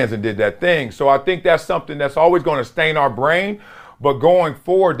stands and did that thing. So I think that's something that's always going to stain our brain. But going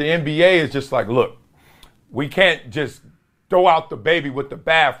forward, the NBA is just like, look, we can't just throw out the baby with the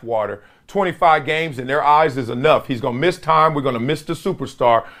bathwater. 25 games in their eyes is enough. He's going to miss time. We're going to miss the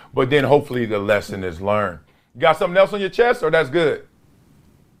superstar. But then hopefully the lesson is learned. You got something else on your chest, or that's good?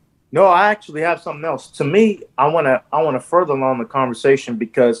 No, I actually have something else. To me, I want to further along the conversation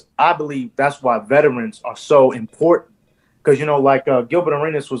because I believe that's why veterans are so important. Because, like Gilbert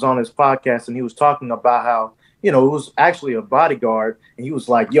Arenas was on his podcast and he was talking about how, it was actually a bodyguard. And he was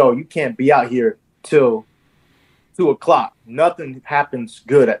like, yo, you can't be out here till 2:00. Nothing happens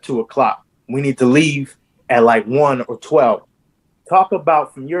good at 2:00. We need to leave at like 1 or 12. Talk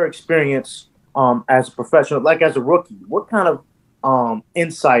about, from your experience as a professional, like as a rookie, what kind of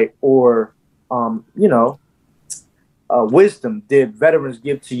insight or, wisdom did veterans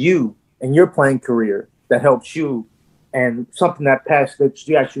give to you in your playing career that helps you, and something that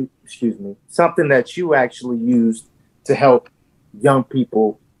you actually used to help young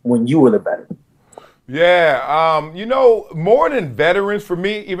people when you were the veteran? Yeah, more than veterans for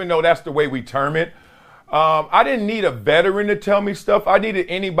me, even though that's the way we term it, I didn't need a veteran to tell me stuff. I needed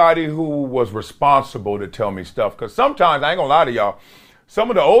anybody who was responsible to tell me stuff. Because sometimes, I ain't gonna lie to y'all, some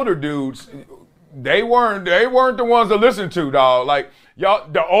of the older dudes, they weren't the ones to listen to, dog. Like, y'all,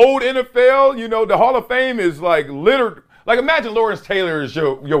 the old NFL, the Hall of Fame is like littered. Like, imagine Lawrence Taylor is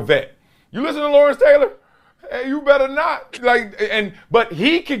your vet. You listen to Lawrence Taylor? Hey, you better not. But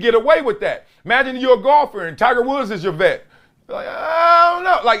he could get away with that. Imagine you're a golfer and Tiger Woods is your vet. Like, I don't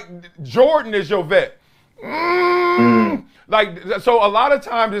know. Like, Jordan is your vet. Like, so a lot of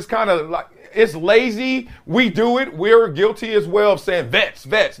times it's kind of like, it's lazy. We do it. We're guilty as well of saying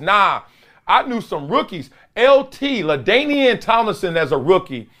vets. Nah, I knew some rookies. LT, LaDainian Tomlinson, as a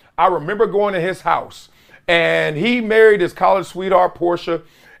rookie, I remember going to his house and he married his college sweetheart, Portia.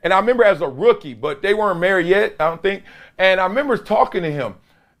 And I remember as a rookie, but they weren't married yet, I don't think. And I remember talking to him,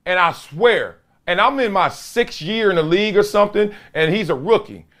 and I swear, and I'm in my 6th year in the league or something, and he's a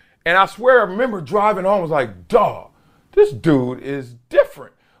rookie. And I swear I remember driving home, I was like, dog, this dude is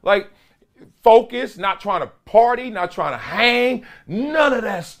different. Like, focused, not trying to party, not trying to hang, none of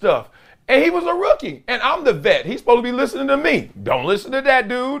that stuff. And he was a rookie, and I'm the vet. He's supposed to be listening to me. Don't listen to that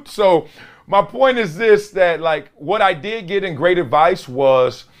dude. So my point is this, that like what I did get in great advice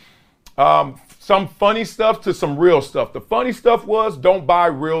was some funny stuff to some real stuff. The funny stuff was don't buy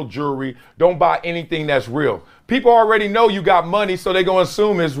real jewelry. Don't buy anything that's real. People already know you got money, so they're going to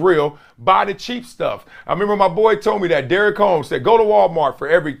assume it's real. Buy the cheap stuff. I remember my boy told me that. Derek Holmes said, go to Walmart for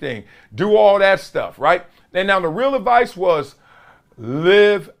everything. Do all that stuff, right? And now the real advice was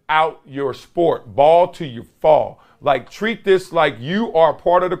live out your sport. Ball till you fall. Like, treat this like you are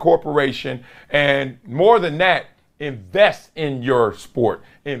part of the corporation. And more than that, invest in your sport.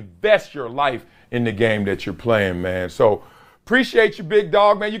 Invest your life in the game that you're playing, man. So appreciate you, big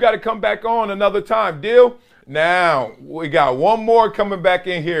dog, man. You got to come back on another time. Deal? Now, we got one more coming back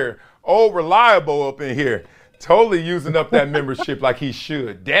in here. Oh, Reliable up in here. Totally using up that membership like he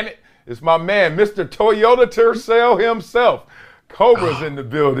should. Damn it. It's my man, Mr. Toyota Tercel himself. Cobra's in the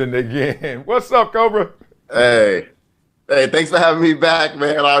building again. What's up, Cobra? Hey, thanks for having me back,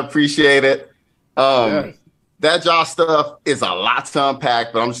 man. I appreciate it. Yes. That Josh stuff is a lot to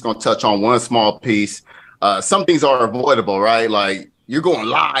unpack, but I'm just going to touch on one small piece. Some things are avoidable, right? Like, you're going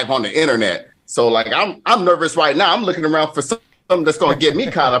live on the internet. So, like, I'm nervous right now. I'm looking around for something that's going to get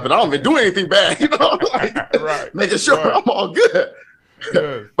me caught up, and I don't even do anything bad, you know? Like, right. Making sure I'm all good.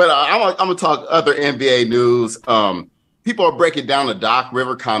 Yes. But I'm going to talk other NBA news. People are breaking down the Doc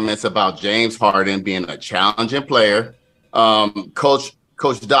River comments about James Harden being a challenging player. Coach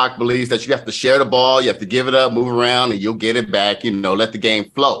Doc believes that you have to share the ball, you have to give it up, move around, and you'll get it back, let the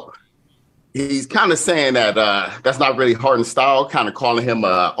game flow. He's kind of saying that that's not really Harden's style, kind of calling him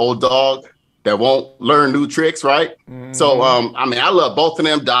an old dog that won't learn new tricks, right? Mm-hmm. So, I love both of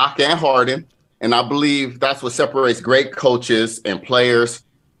them, Doc and Harden, and I believe that's what separates great coaches and players.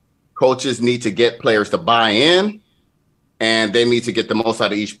 Coaches need to get players to buy in, and they need to get the most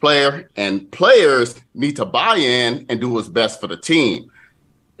out of each player, and players need to buy in and do what's best for the team.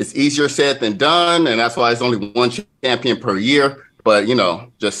 It's easier said than done, and that's why it's only one champion per year. But,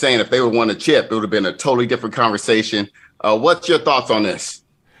 just saying, if they would won a chip, it would have been a totally different conversation. What's your thoughts on this?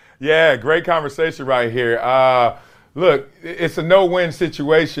 Yeah, great conversation right here. Look, it's a no-win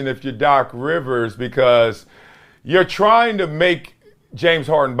situation if you're Doc Rivers, because you're trying to make James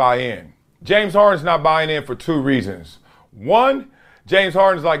Harden buy in. James Harden's not buying in for 2 reasons. One, James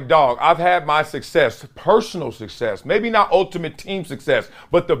Harden's like, dog, I've had my success, personal success, maybe not ultimate team success,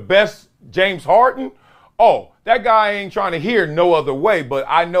 but the best James Harden, that guy ain't trying to hear no other way, but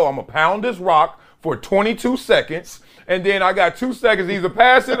I know I'm going to pound this rock for 22 seconds, and then I got 2 seconds to either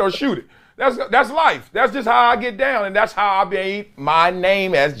pass it or shoot it. That's life. That's just how I get down, and that's how I made my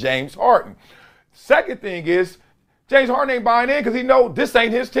name as James Harden. Second thing is, James Harden ain't buying in because he know this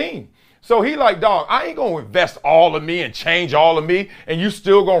ain't his team. So he like, dog, I ain't going to invest all of me and change all of me, and you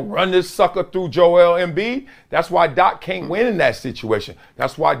still going to run this sucker through Joel Embiid? That's why Doc can't win in that situation.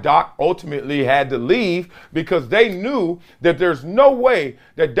 That's why Doc ultimately had to leave, because they knew that there's no way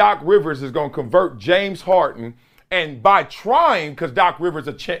that Doc Rivers is going to convert James Harden. And by trying, because Doc Rivers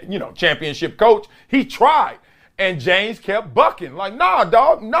is a championship coach, he tried. And James kept bucking, like, nah,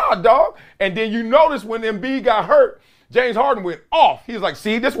 dog. And then you notice when Embiid got hurt, James Harden went off. He was like,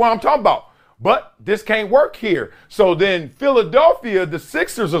 see, this is what I'm talking about. But this can't work here. So then Philadelphia, the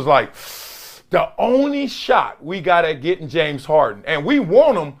Sixers was like, the only shot we got at getting James Harden, and we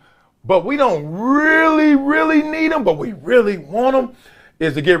want him, but we don't really, really need him, but we really want him,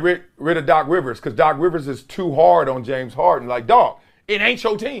 is to get rid of Doc Rivers, because Doc Rivers is too hard on James Harden. Like, dog, it ain't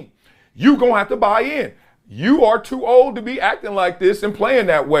your team. You going to have to buy in. You are too old to be acting like this and playing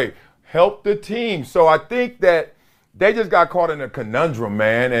that way. Help the team. So I think that they just got caught in a conundrum,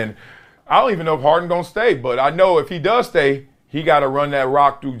 man. And I don't even know if Harden going to stay, but I know if he does stay, he got to run that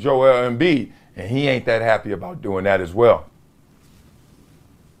rock through Joel Embiid, and he ain't that happy about doing that as well.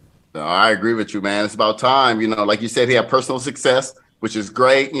 No, I agree with you, man. It's about time. Like you said, he had personal success, which is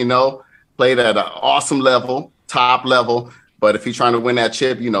great, played at an awesome level, top level. But if he's trying to win that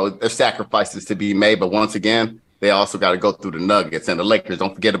chip, there's sacrifices to be made. But once again, they also got to go through the Nuggets and the Lakers.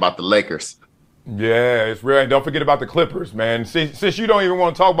 Don't forget about the Lakers. Yeah, it's real. And don't forget about the Clippers, man. Since you don't even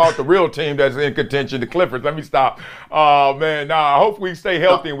want to talk about the real team that's in contention, the Clippers, let me stop. Oh, man, I hope we stay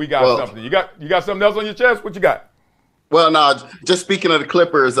healthy and we got something. You got something else on your chest? What you got? Well, just speaking of the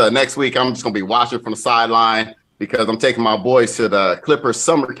Clippers, next week I'm just going to be watching from the sideline. because I'm taking my boys to the Clippers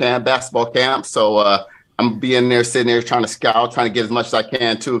summer camp, basketball camp. So I'm being there, sitting there, trying to scout, trying to get as much as I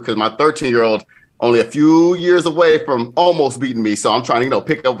can too, because my 13-year-old only a few years away from almost beating me. So I'm trying to,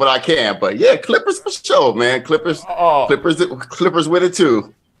 pick up what I can. But yeah, Clippers for sure, man. Clippers with it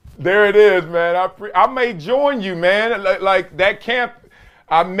too. There it is, man. I may join you, man. Like that camp,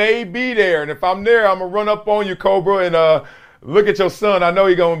 I may be there. And if I'm there, I'm going to run up on you, Cobra, and look at your son. I know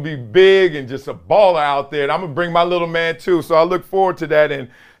he's going to be big and just a baller out there. And I'm going to bring my little man too. So I look forward to that. And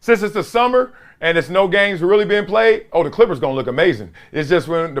since it's the summer and it's no games really being played, the Clippers going to look amazing. It's just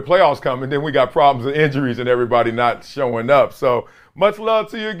when the playoffs come and then we got problems and injuries and everybody not showing up. So much love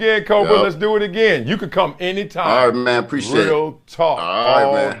to you again, Cobra. Yep. Let's do it again. You can come anytime. All right, man. Appreciate it. Real talk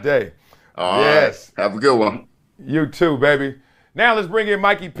all day. All yes. Right. Have a good one. You too, baby. Now let's bring in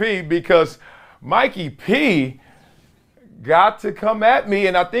Mikey P, because Mikey P got to come at me,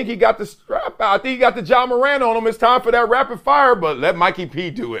 and I think he got the strap out. I think he got the Ja Morant on him. It's time for that rapid fire, but let Mikey P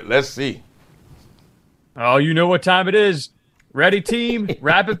do it. Let's see. Oh, you know what time it is. Ready, team?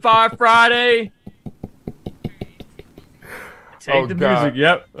 Rapid Fire Friday. Take the music.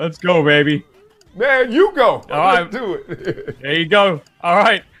 Yep, let's go, baby. Man, you go. All right. Let's do it. There you go. All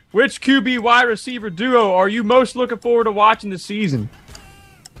right. Which QB wide receiver duo are you most looking forward to watching this season?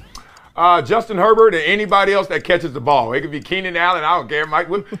 Justin Herbert and anybody else that catches the ball. It could be Keenan Allen. I don't care. Mike,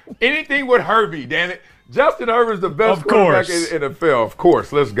 anything with Herbie, damn it. Justin Herbert's the best quarterback in the NFL. Of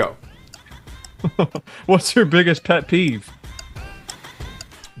course. Let's go. What's your biggest pet peeve?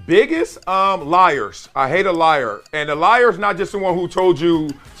 Biggest? Liars. I hate a liar. And a liar is not just someone who told you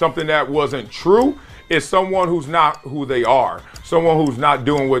something that wasn't true. It's someone who's not who they are. Someone who's not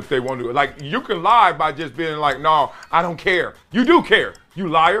doing what they want to do. Like, you can lie by just being like, no, I don't care. You do care. You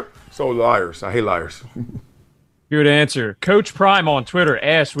liar. So liars. I hate liars. Good answer. Coach Prime on Twitter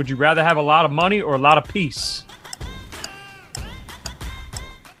asked, would you rather have a lot of money or a lot of peace?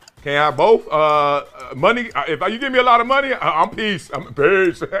 Can I have both? Money. If you give me a lot of money, I'm peace. I'm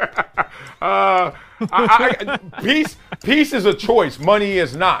peace. Peace. Peace is a choice. Money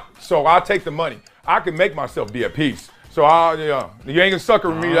is not. So I'll take the money. I can make myself be at peace. So you ain't gonna sucker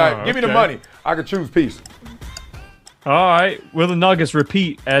with me. Give me the money. I can choose peace. All right. Will the Nuggets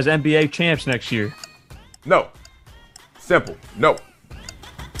repeat as NBA champs next year? No. Simple. No.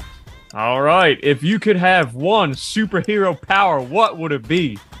 All right. If you could have one superhero power, what would it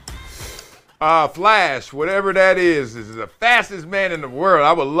be? Flash, whatever that is the fastest man in the world.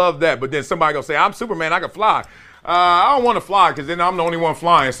 I would love that. But then somebody gonna say, I'm Superman, I can fly. I don't want to fly because then I'm the only one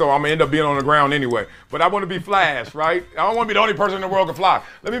flying, so I'm going to end up being on the ground anyway. But I want to be Flash, right? I don't want to be the only person in the world can fly.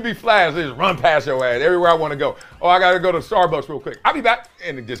 Let me be Flash. Just run past your ass everywhere I want to go. Oh, I got to go to Starbucks real quick. I'll be back.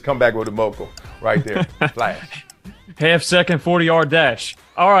 And just come back with a moco right there. Flash. Half-second 40-yard dash.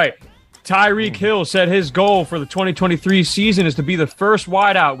 All right. Tyreek Hill said his goal for the 2023 season is to be the first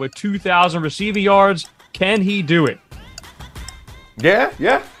wideout with 2,000 receiving yards. Can he do it?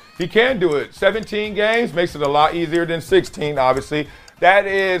 Yeah. He can do it. 17 games makes it a lot easier than 16, obviously. That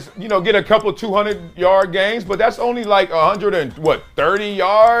is, get a couple 200-yard games, but that's only like 30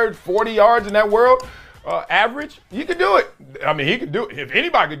 yards, 40 yards in that world. Average, he can do it. I mean, he can do it. If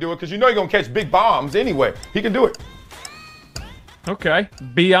anybody could do it, because you're going to catch big bombs anyway. He can do it. Okay.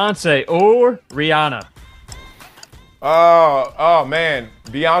 Beyonce or Rihanna? Oh, man.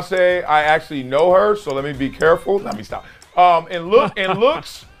 Beyonce, I actually know her, so let me be careful. Let me stop. In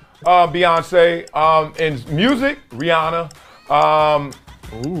looks, Beyonce. In music, Rihanna.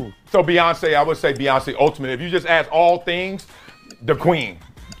 So Beyonce, I would say Beyonce ultimate. If you just ask all things, the Queen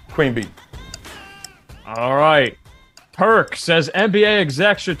bee. All right. Perk says NBA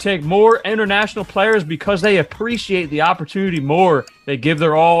execs should take more international players because they appreciate the opportunity more. They give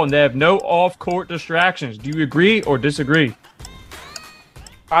their all and they have no off-court distractions. Do you agree or disagree?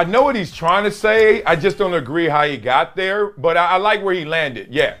 I know what he's trying to say. I just don't agree how he got there, but I like where he landed.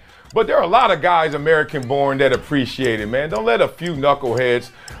 Yeah. But there are a lot of guys American-born that appreciate it, man. Don't let a few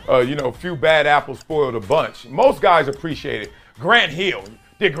knuckleheads, a few bad apples spoil the bunch. Most guys appreciate it. Grant Hill.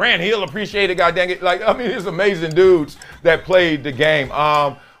 Did Grant Hill appreciate it? God dang it. There's amazing dudes that played the game.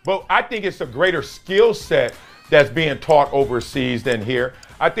 But I think it's a greater skill set that's being taught overseas than here.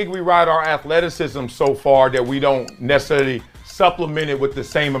 I think we ride our athleticism so far that we don't necessarily supplement it with the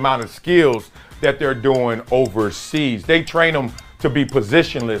same amount of skills that they're doing overseas. They train them to be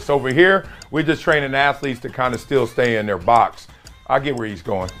positionless. Over here, we're just training athletes to kind of still stay in their box. I get where he's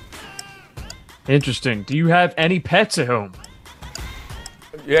going. Interesting. Do you have any pets at home?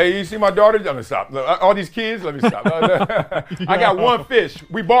 Yeah, you see my daughter? Let me stop. All these kids, let me stop. I got one fish.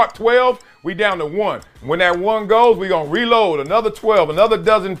 We bought 12. We down to one. When that one goes, we going to reload another 12, another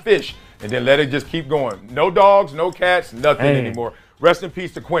dozen fish. and then let it just keep going. No dogs, no cats, nothing anymore. Rest in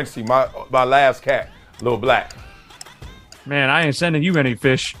peace to Quincy, my last cat, Little Black. Man, I ain't sending you any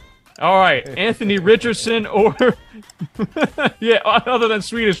fish. All right, Anthony Richardson or other than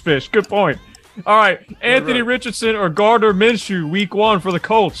Swedish fish. Good point. All right, Anthony Richardson or Gardner Minshew, week 1 for the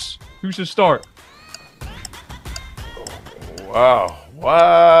Colts. Who should start? Wow.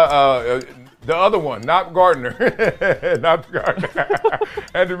 The other one, not Gardner. Not Gardner.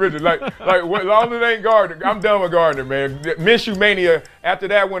 Anthony Richardson. Like, as long as it ain't Gardner, I'm done with Gardner, man. Minshew mania, after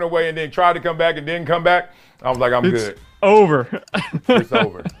that went away and then tried to come back and didn't come back, I was like, I'm good. Over. It's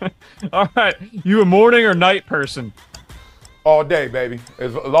over. All right. You a morning or night person? All day, baby.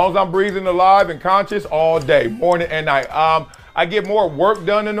 As long as I'm breathing alive and conscious, all day, morning and night. I get more work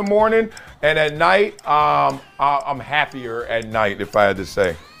done in the morning, and at night, I'm happier at night, if I had to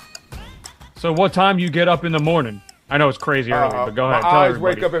say. So what time you get up in the morning? I know it's crazy early, but go ahead. My eyes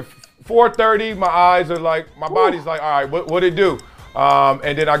wake up at 4:30. My eyes are like, my body's like, all right, what it do?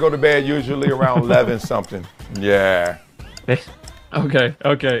 And then I go to bed usually around 11 something. Yeah. Okay.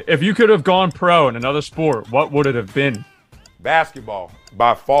 If you could have gone pro in another sport, what would it have been? Basketball,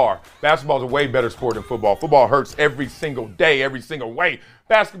 by far. Basketball's a way better sport than football. Football hurts every single day, every single way.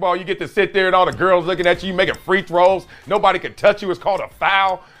 Basketball, you get to sit there and all the girls looking at you making free throws. Nobody can touch you. It's called a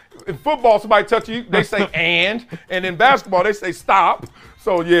foul. In football, somebody touch you, they say and in basketball, they say stop.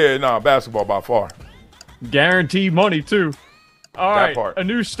 So, basketball by far. Guaranteed money, too. All right, a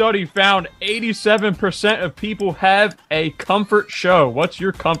new study found 87% of people have a comfort show. What's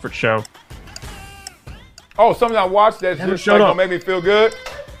your comfort show? Oh, something I watched that's just like gonna make me feel good.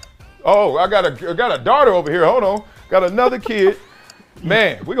 Oh, I got a daughter over here. Hold on. Got another kid.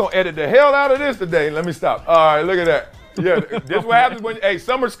 Man, we're gonna edit the hell out of this today. Let me stop. All right, look at that. Yeah, this is what happens when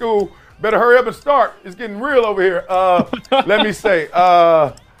summer school better hurry up and start. It's getting real over here. Let me say,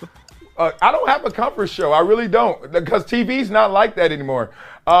 I don't have a comfort show. I really don't, because TV's not like that anymore.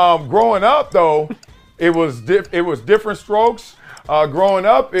 Growing up though, it was different strokes. Growing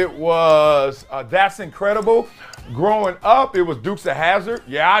up, it was That's Incredible. Growing up, it was Dukes of Hazzard.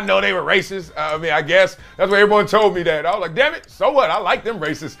 Yeah, I know they were racist. I guess that's what everyone told me that. I was like, damn it, so what? I like them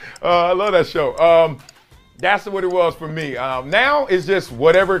racists. I love that show. That's what it was for me. Now it's just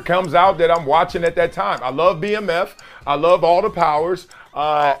whatever comes out that I'm watching at that time. I love BMF. I love All the Powers.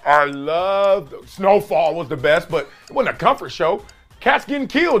 I love Snowfall was the best, but it wasn't a comfort show. Cats getting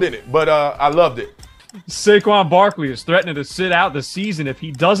killed in it, but I loved it. Saquon Barkley is threatening to sit out the season if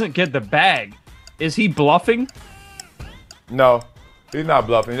he doesn't get the bag. Is he bluffing? No, he's not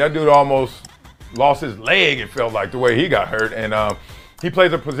bluffing. That dude almost lost his leg, it felt like, the way he got hurt. And he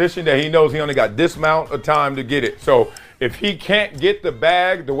plays a position that he knows he only got this amount of time to get it. So if he can't get the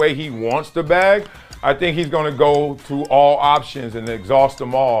bag the way he wants the bag, I think he's going to go through all options and exhaust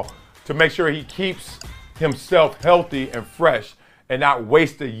them all to make sure he keeps himself healthy and fresh and not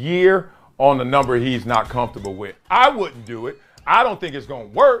waste a year on the number he's not comfortable with. I wouldn't do it. I don't think it's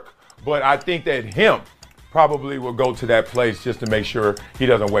going to work, but I think that him probably will go to that place just to make sure he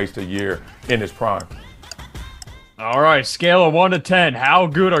doesn't waste a year in his prime. All right, scale of 1 to 10. How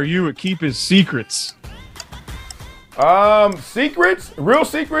good are you at keeping secrets? Secrets, real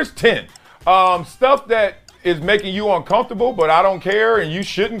secrets, 10. Stuff that is making you uncomfortable, but I don't care and you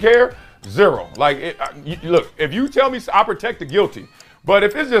shouldn't care, 0. Like, look, if you tell me I protect the guilty, but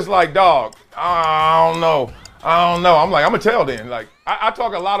if it's just like, dog, I don't know. I'm like, I'm going to tell then. Like, I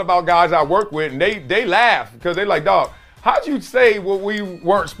talk a lot about guys I work with, and they laugh because they're like, dog, how'd you say what we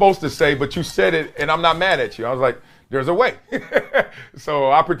weren't supposed to say, but you said it, and I'm not mad at you? I was like, there's a way.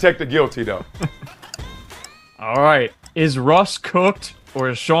 So I protect the guilty, though. All right. Is Russ cooked, or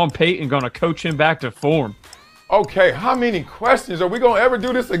is Sean Payton going to coach him back to form? Okay, how many questions? Are we going to ever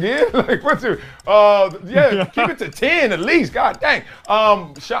do this again? Like, keep it to 10 at least. God dang.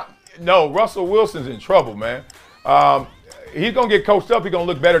 No, Russell Wilson's in trouble, man. He's going to get coached up. He's going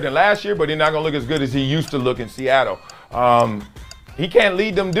to look better than last year, but he's not going to look as good as he used to look in Seattle. He can't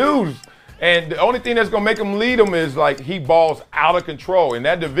lead them dudes. And the only thing that's going to make him lead them is, like, he balls out of control. In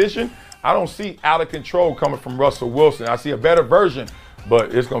that division, I don't see out of control coming from Russell Wilson. I see a better version,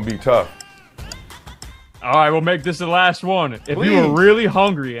 but it's going to be tough. All right, we'll make this the last one. If you were really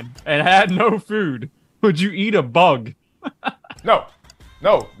hungry and had no food, would you eat a bug? No.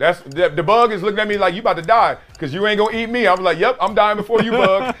 That's the bug is looking at me like you about to die because you ain't gonna eat me. I'm like, yep, I'm dying before you,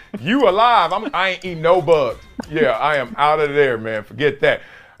 bug. You alive? I ain't eating no bugs. Yeah, I am out of there, man. Forget that.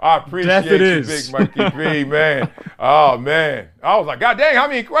 I appreciate you, Big Mikey B, man. Oh man, I was like, God dang, how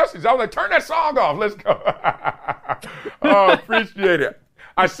many questions? I was like, turn that song off. Let's go. Oh, appreciate it.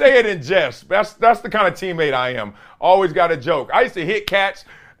 I say it in jest. That's the kind of teammate I am. Always got a joke. I used to hit cats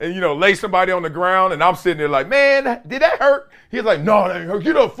and, lay somebody on the ground, and I'm sitting there like, man, did that hurt? He's like, no, that ain't hurt.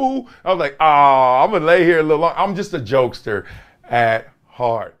 You fool. I was like, I'm going to lay here a little long. I'm just a jokester at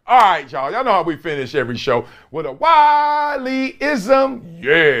heart. All right, y'all. Y'all know how we finish every show with a Wiley-ism.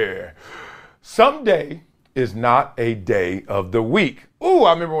 Yeah. Someday is not a day of the week. Ooh,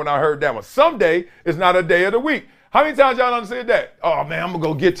 I remember when I heard that one. Someday is not a day of the week. How many times y'all done said that? Oh, man, I'm going to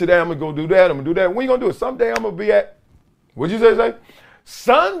go get to that. I'm going to go do that. I'm going to do that. When you going to do it? Someday I'm going to be at, what'd you say?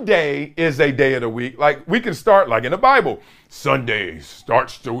 Sunday is a day of the week. Like, we can start, like in the Bible, Sunday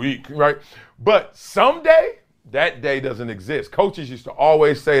starts the week, right? But someday, that day doesn't exist. Coaches used to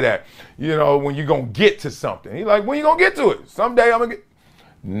always say that, when you're going to get to something. He's like, when you going to get to it? Someday I'm going to get.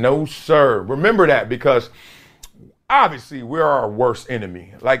 No, sir. Remember that, because obviously we're our worst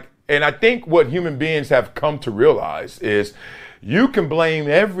enemy. And I think what human beings have come to realize is you can blame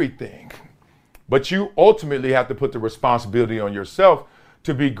everything, but you ultimately have to put the responsibility on yourself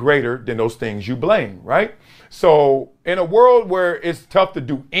to be greater than those things you blame, right? So in a world where it's tough to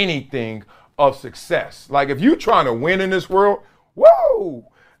do anything of success, like if you're trying to win in this world, whoa,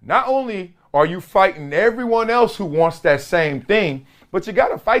 not only are you fighting everyone else who wants that same thing, but you got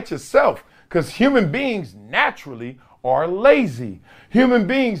to fight yourself, because human beings naturally are lazy. Human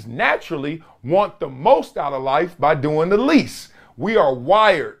beings naturally want the most out of life by doing the least. We are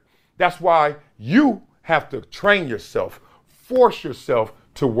wired. That's why you have to train yourself, force yourself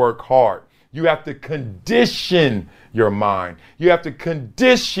to work hard. You have to condition your mind. You have to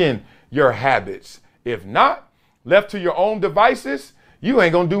condition your habits. If not, left to your own devices, you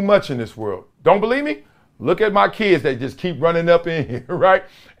ain't gonna do much in this world. Don't believe me? Look at my kids. They just keep running up in here, right?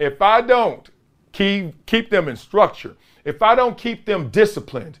 If I don't keep them in structure, if I don't keep them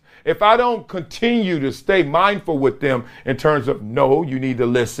disciplined, if I don't continue to stay mindful with them in terms of, no, you need to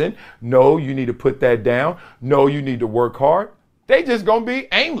listen, no, you need to put that down, no, you need to work hard, they just gonna be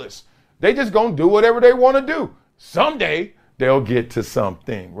aimless. They just gonna do whatever they want to do. Someday they'll get to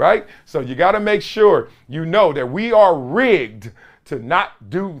something, right? So you got to make sure you know that we are rigged to not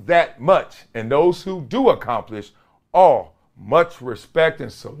do that much. And those who do accomplish, all much respect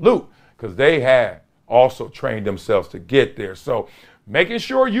and salute, because they have also trained themselves to get there. So making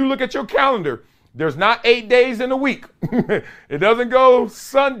sure you look at your calendar. There's not 8 days in a week. It doesn't go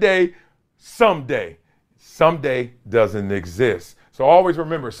Sunday, someday. Someday doesn't exist. So always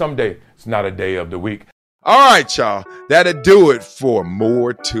remember, someday it's not a day of the week. All right, y'all. That'll do it for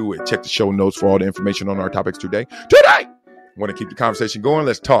More To It. Check the show notes for all the information on our topics today. Want to keep the conversation going?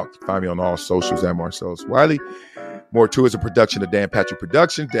 Let's talk. Find me on all socials at Marcellus Wiley. More To It is a production of Dan Patrick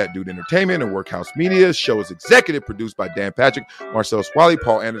Productions, That Dude Entertainment, and Workhouse Media. The show is executive produced by Dan Patrick, Marcellus Wiley,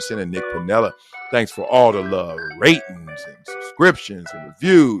 Paul Anderson, and Nick Pinella. Thanks for all the love, ratings, and subscriptions, and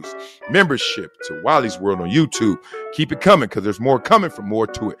reviews, membership to Wiley's World on YouTube. Keep it coming, because there's more coming from More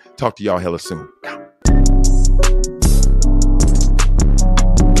To It. Talk to y'all hella soon.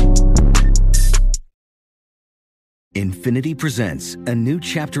 Infiniti presents a new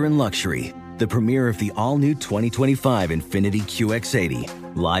chapter in luxury, the premiere of the all-new 2025 Infiniti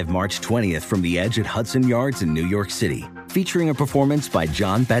QX80, live March 20th from the Edge at Hudson Yards in New York City, featuring a performance by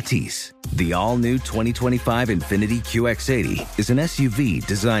John Batiste. The all-new 2025 Infiniti QX80 is an SUV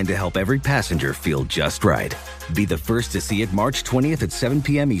designed to help every passenger feel just right. Be the first to see it March 20th at 7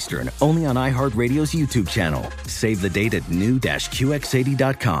 p.m. Eastern, only on iHeartRadio's YouTube channel. Save the date at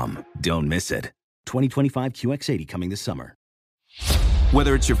new-QX80.com. Don't miss it. 2025 QX80 coming this summer.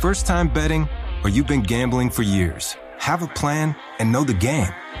 Whether it's your first time betting or you've been gambling for years, have a plan and know the game.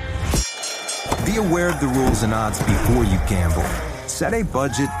 Be aware of the rules and odds before you gamble. Set a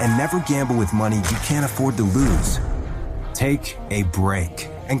budget and never gamble with money you can't afford to lose. Take a break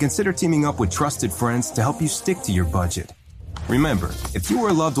and consider teaming up with trusted friends to help you stick to your budget. Remember, if you or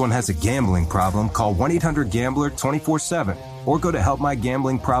a loved one has a gambling problem, call 1-800-GAMBLER 24/7 or go to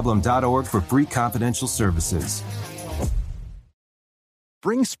helpmygamblingproblem.org for free confidential services.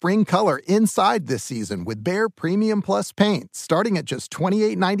 Bring spring color inside this season with Behr Premium Plus paint, starting at just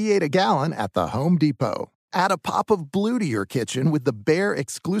 $28.98 a gallon at the Home Depot. Add a pop of blue to your kitchen with the Behr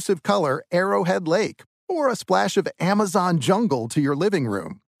exclusive color Arrowhead Lake, or a splash of Amazon Jungle to your living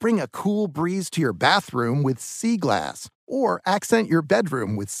room. Bring a cool breeze to your bathroom with Sea Glass, or accent your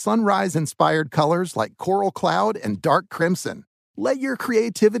bedroom with sunrise-inspired colors like Coral Cloud and Dark Crimson. Let your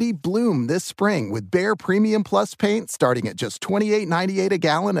creativity bloom this spring with Behr Premium Plus paint starting at just $28.98 a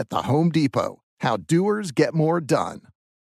gallon at the Home Depot. How doers get more done.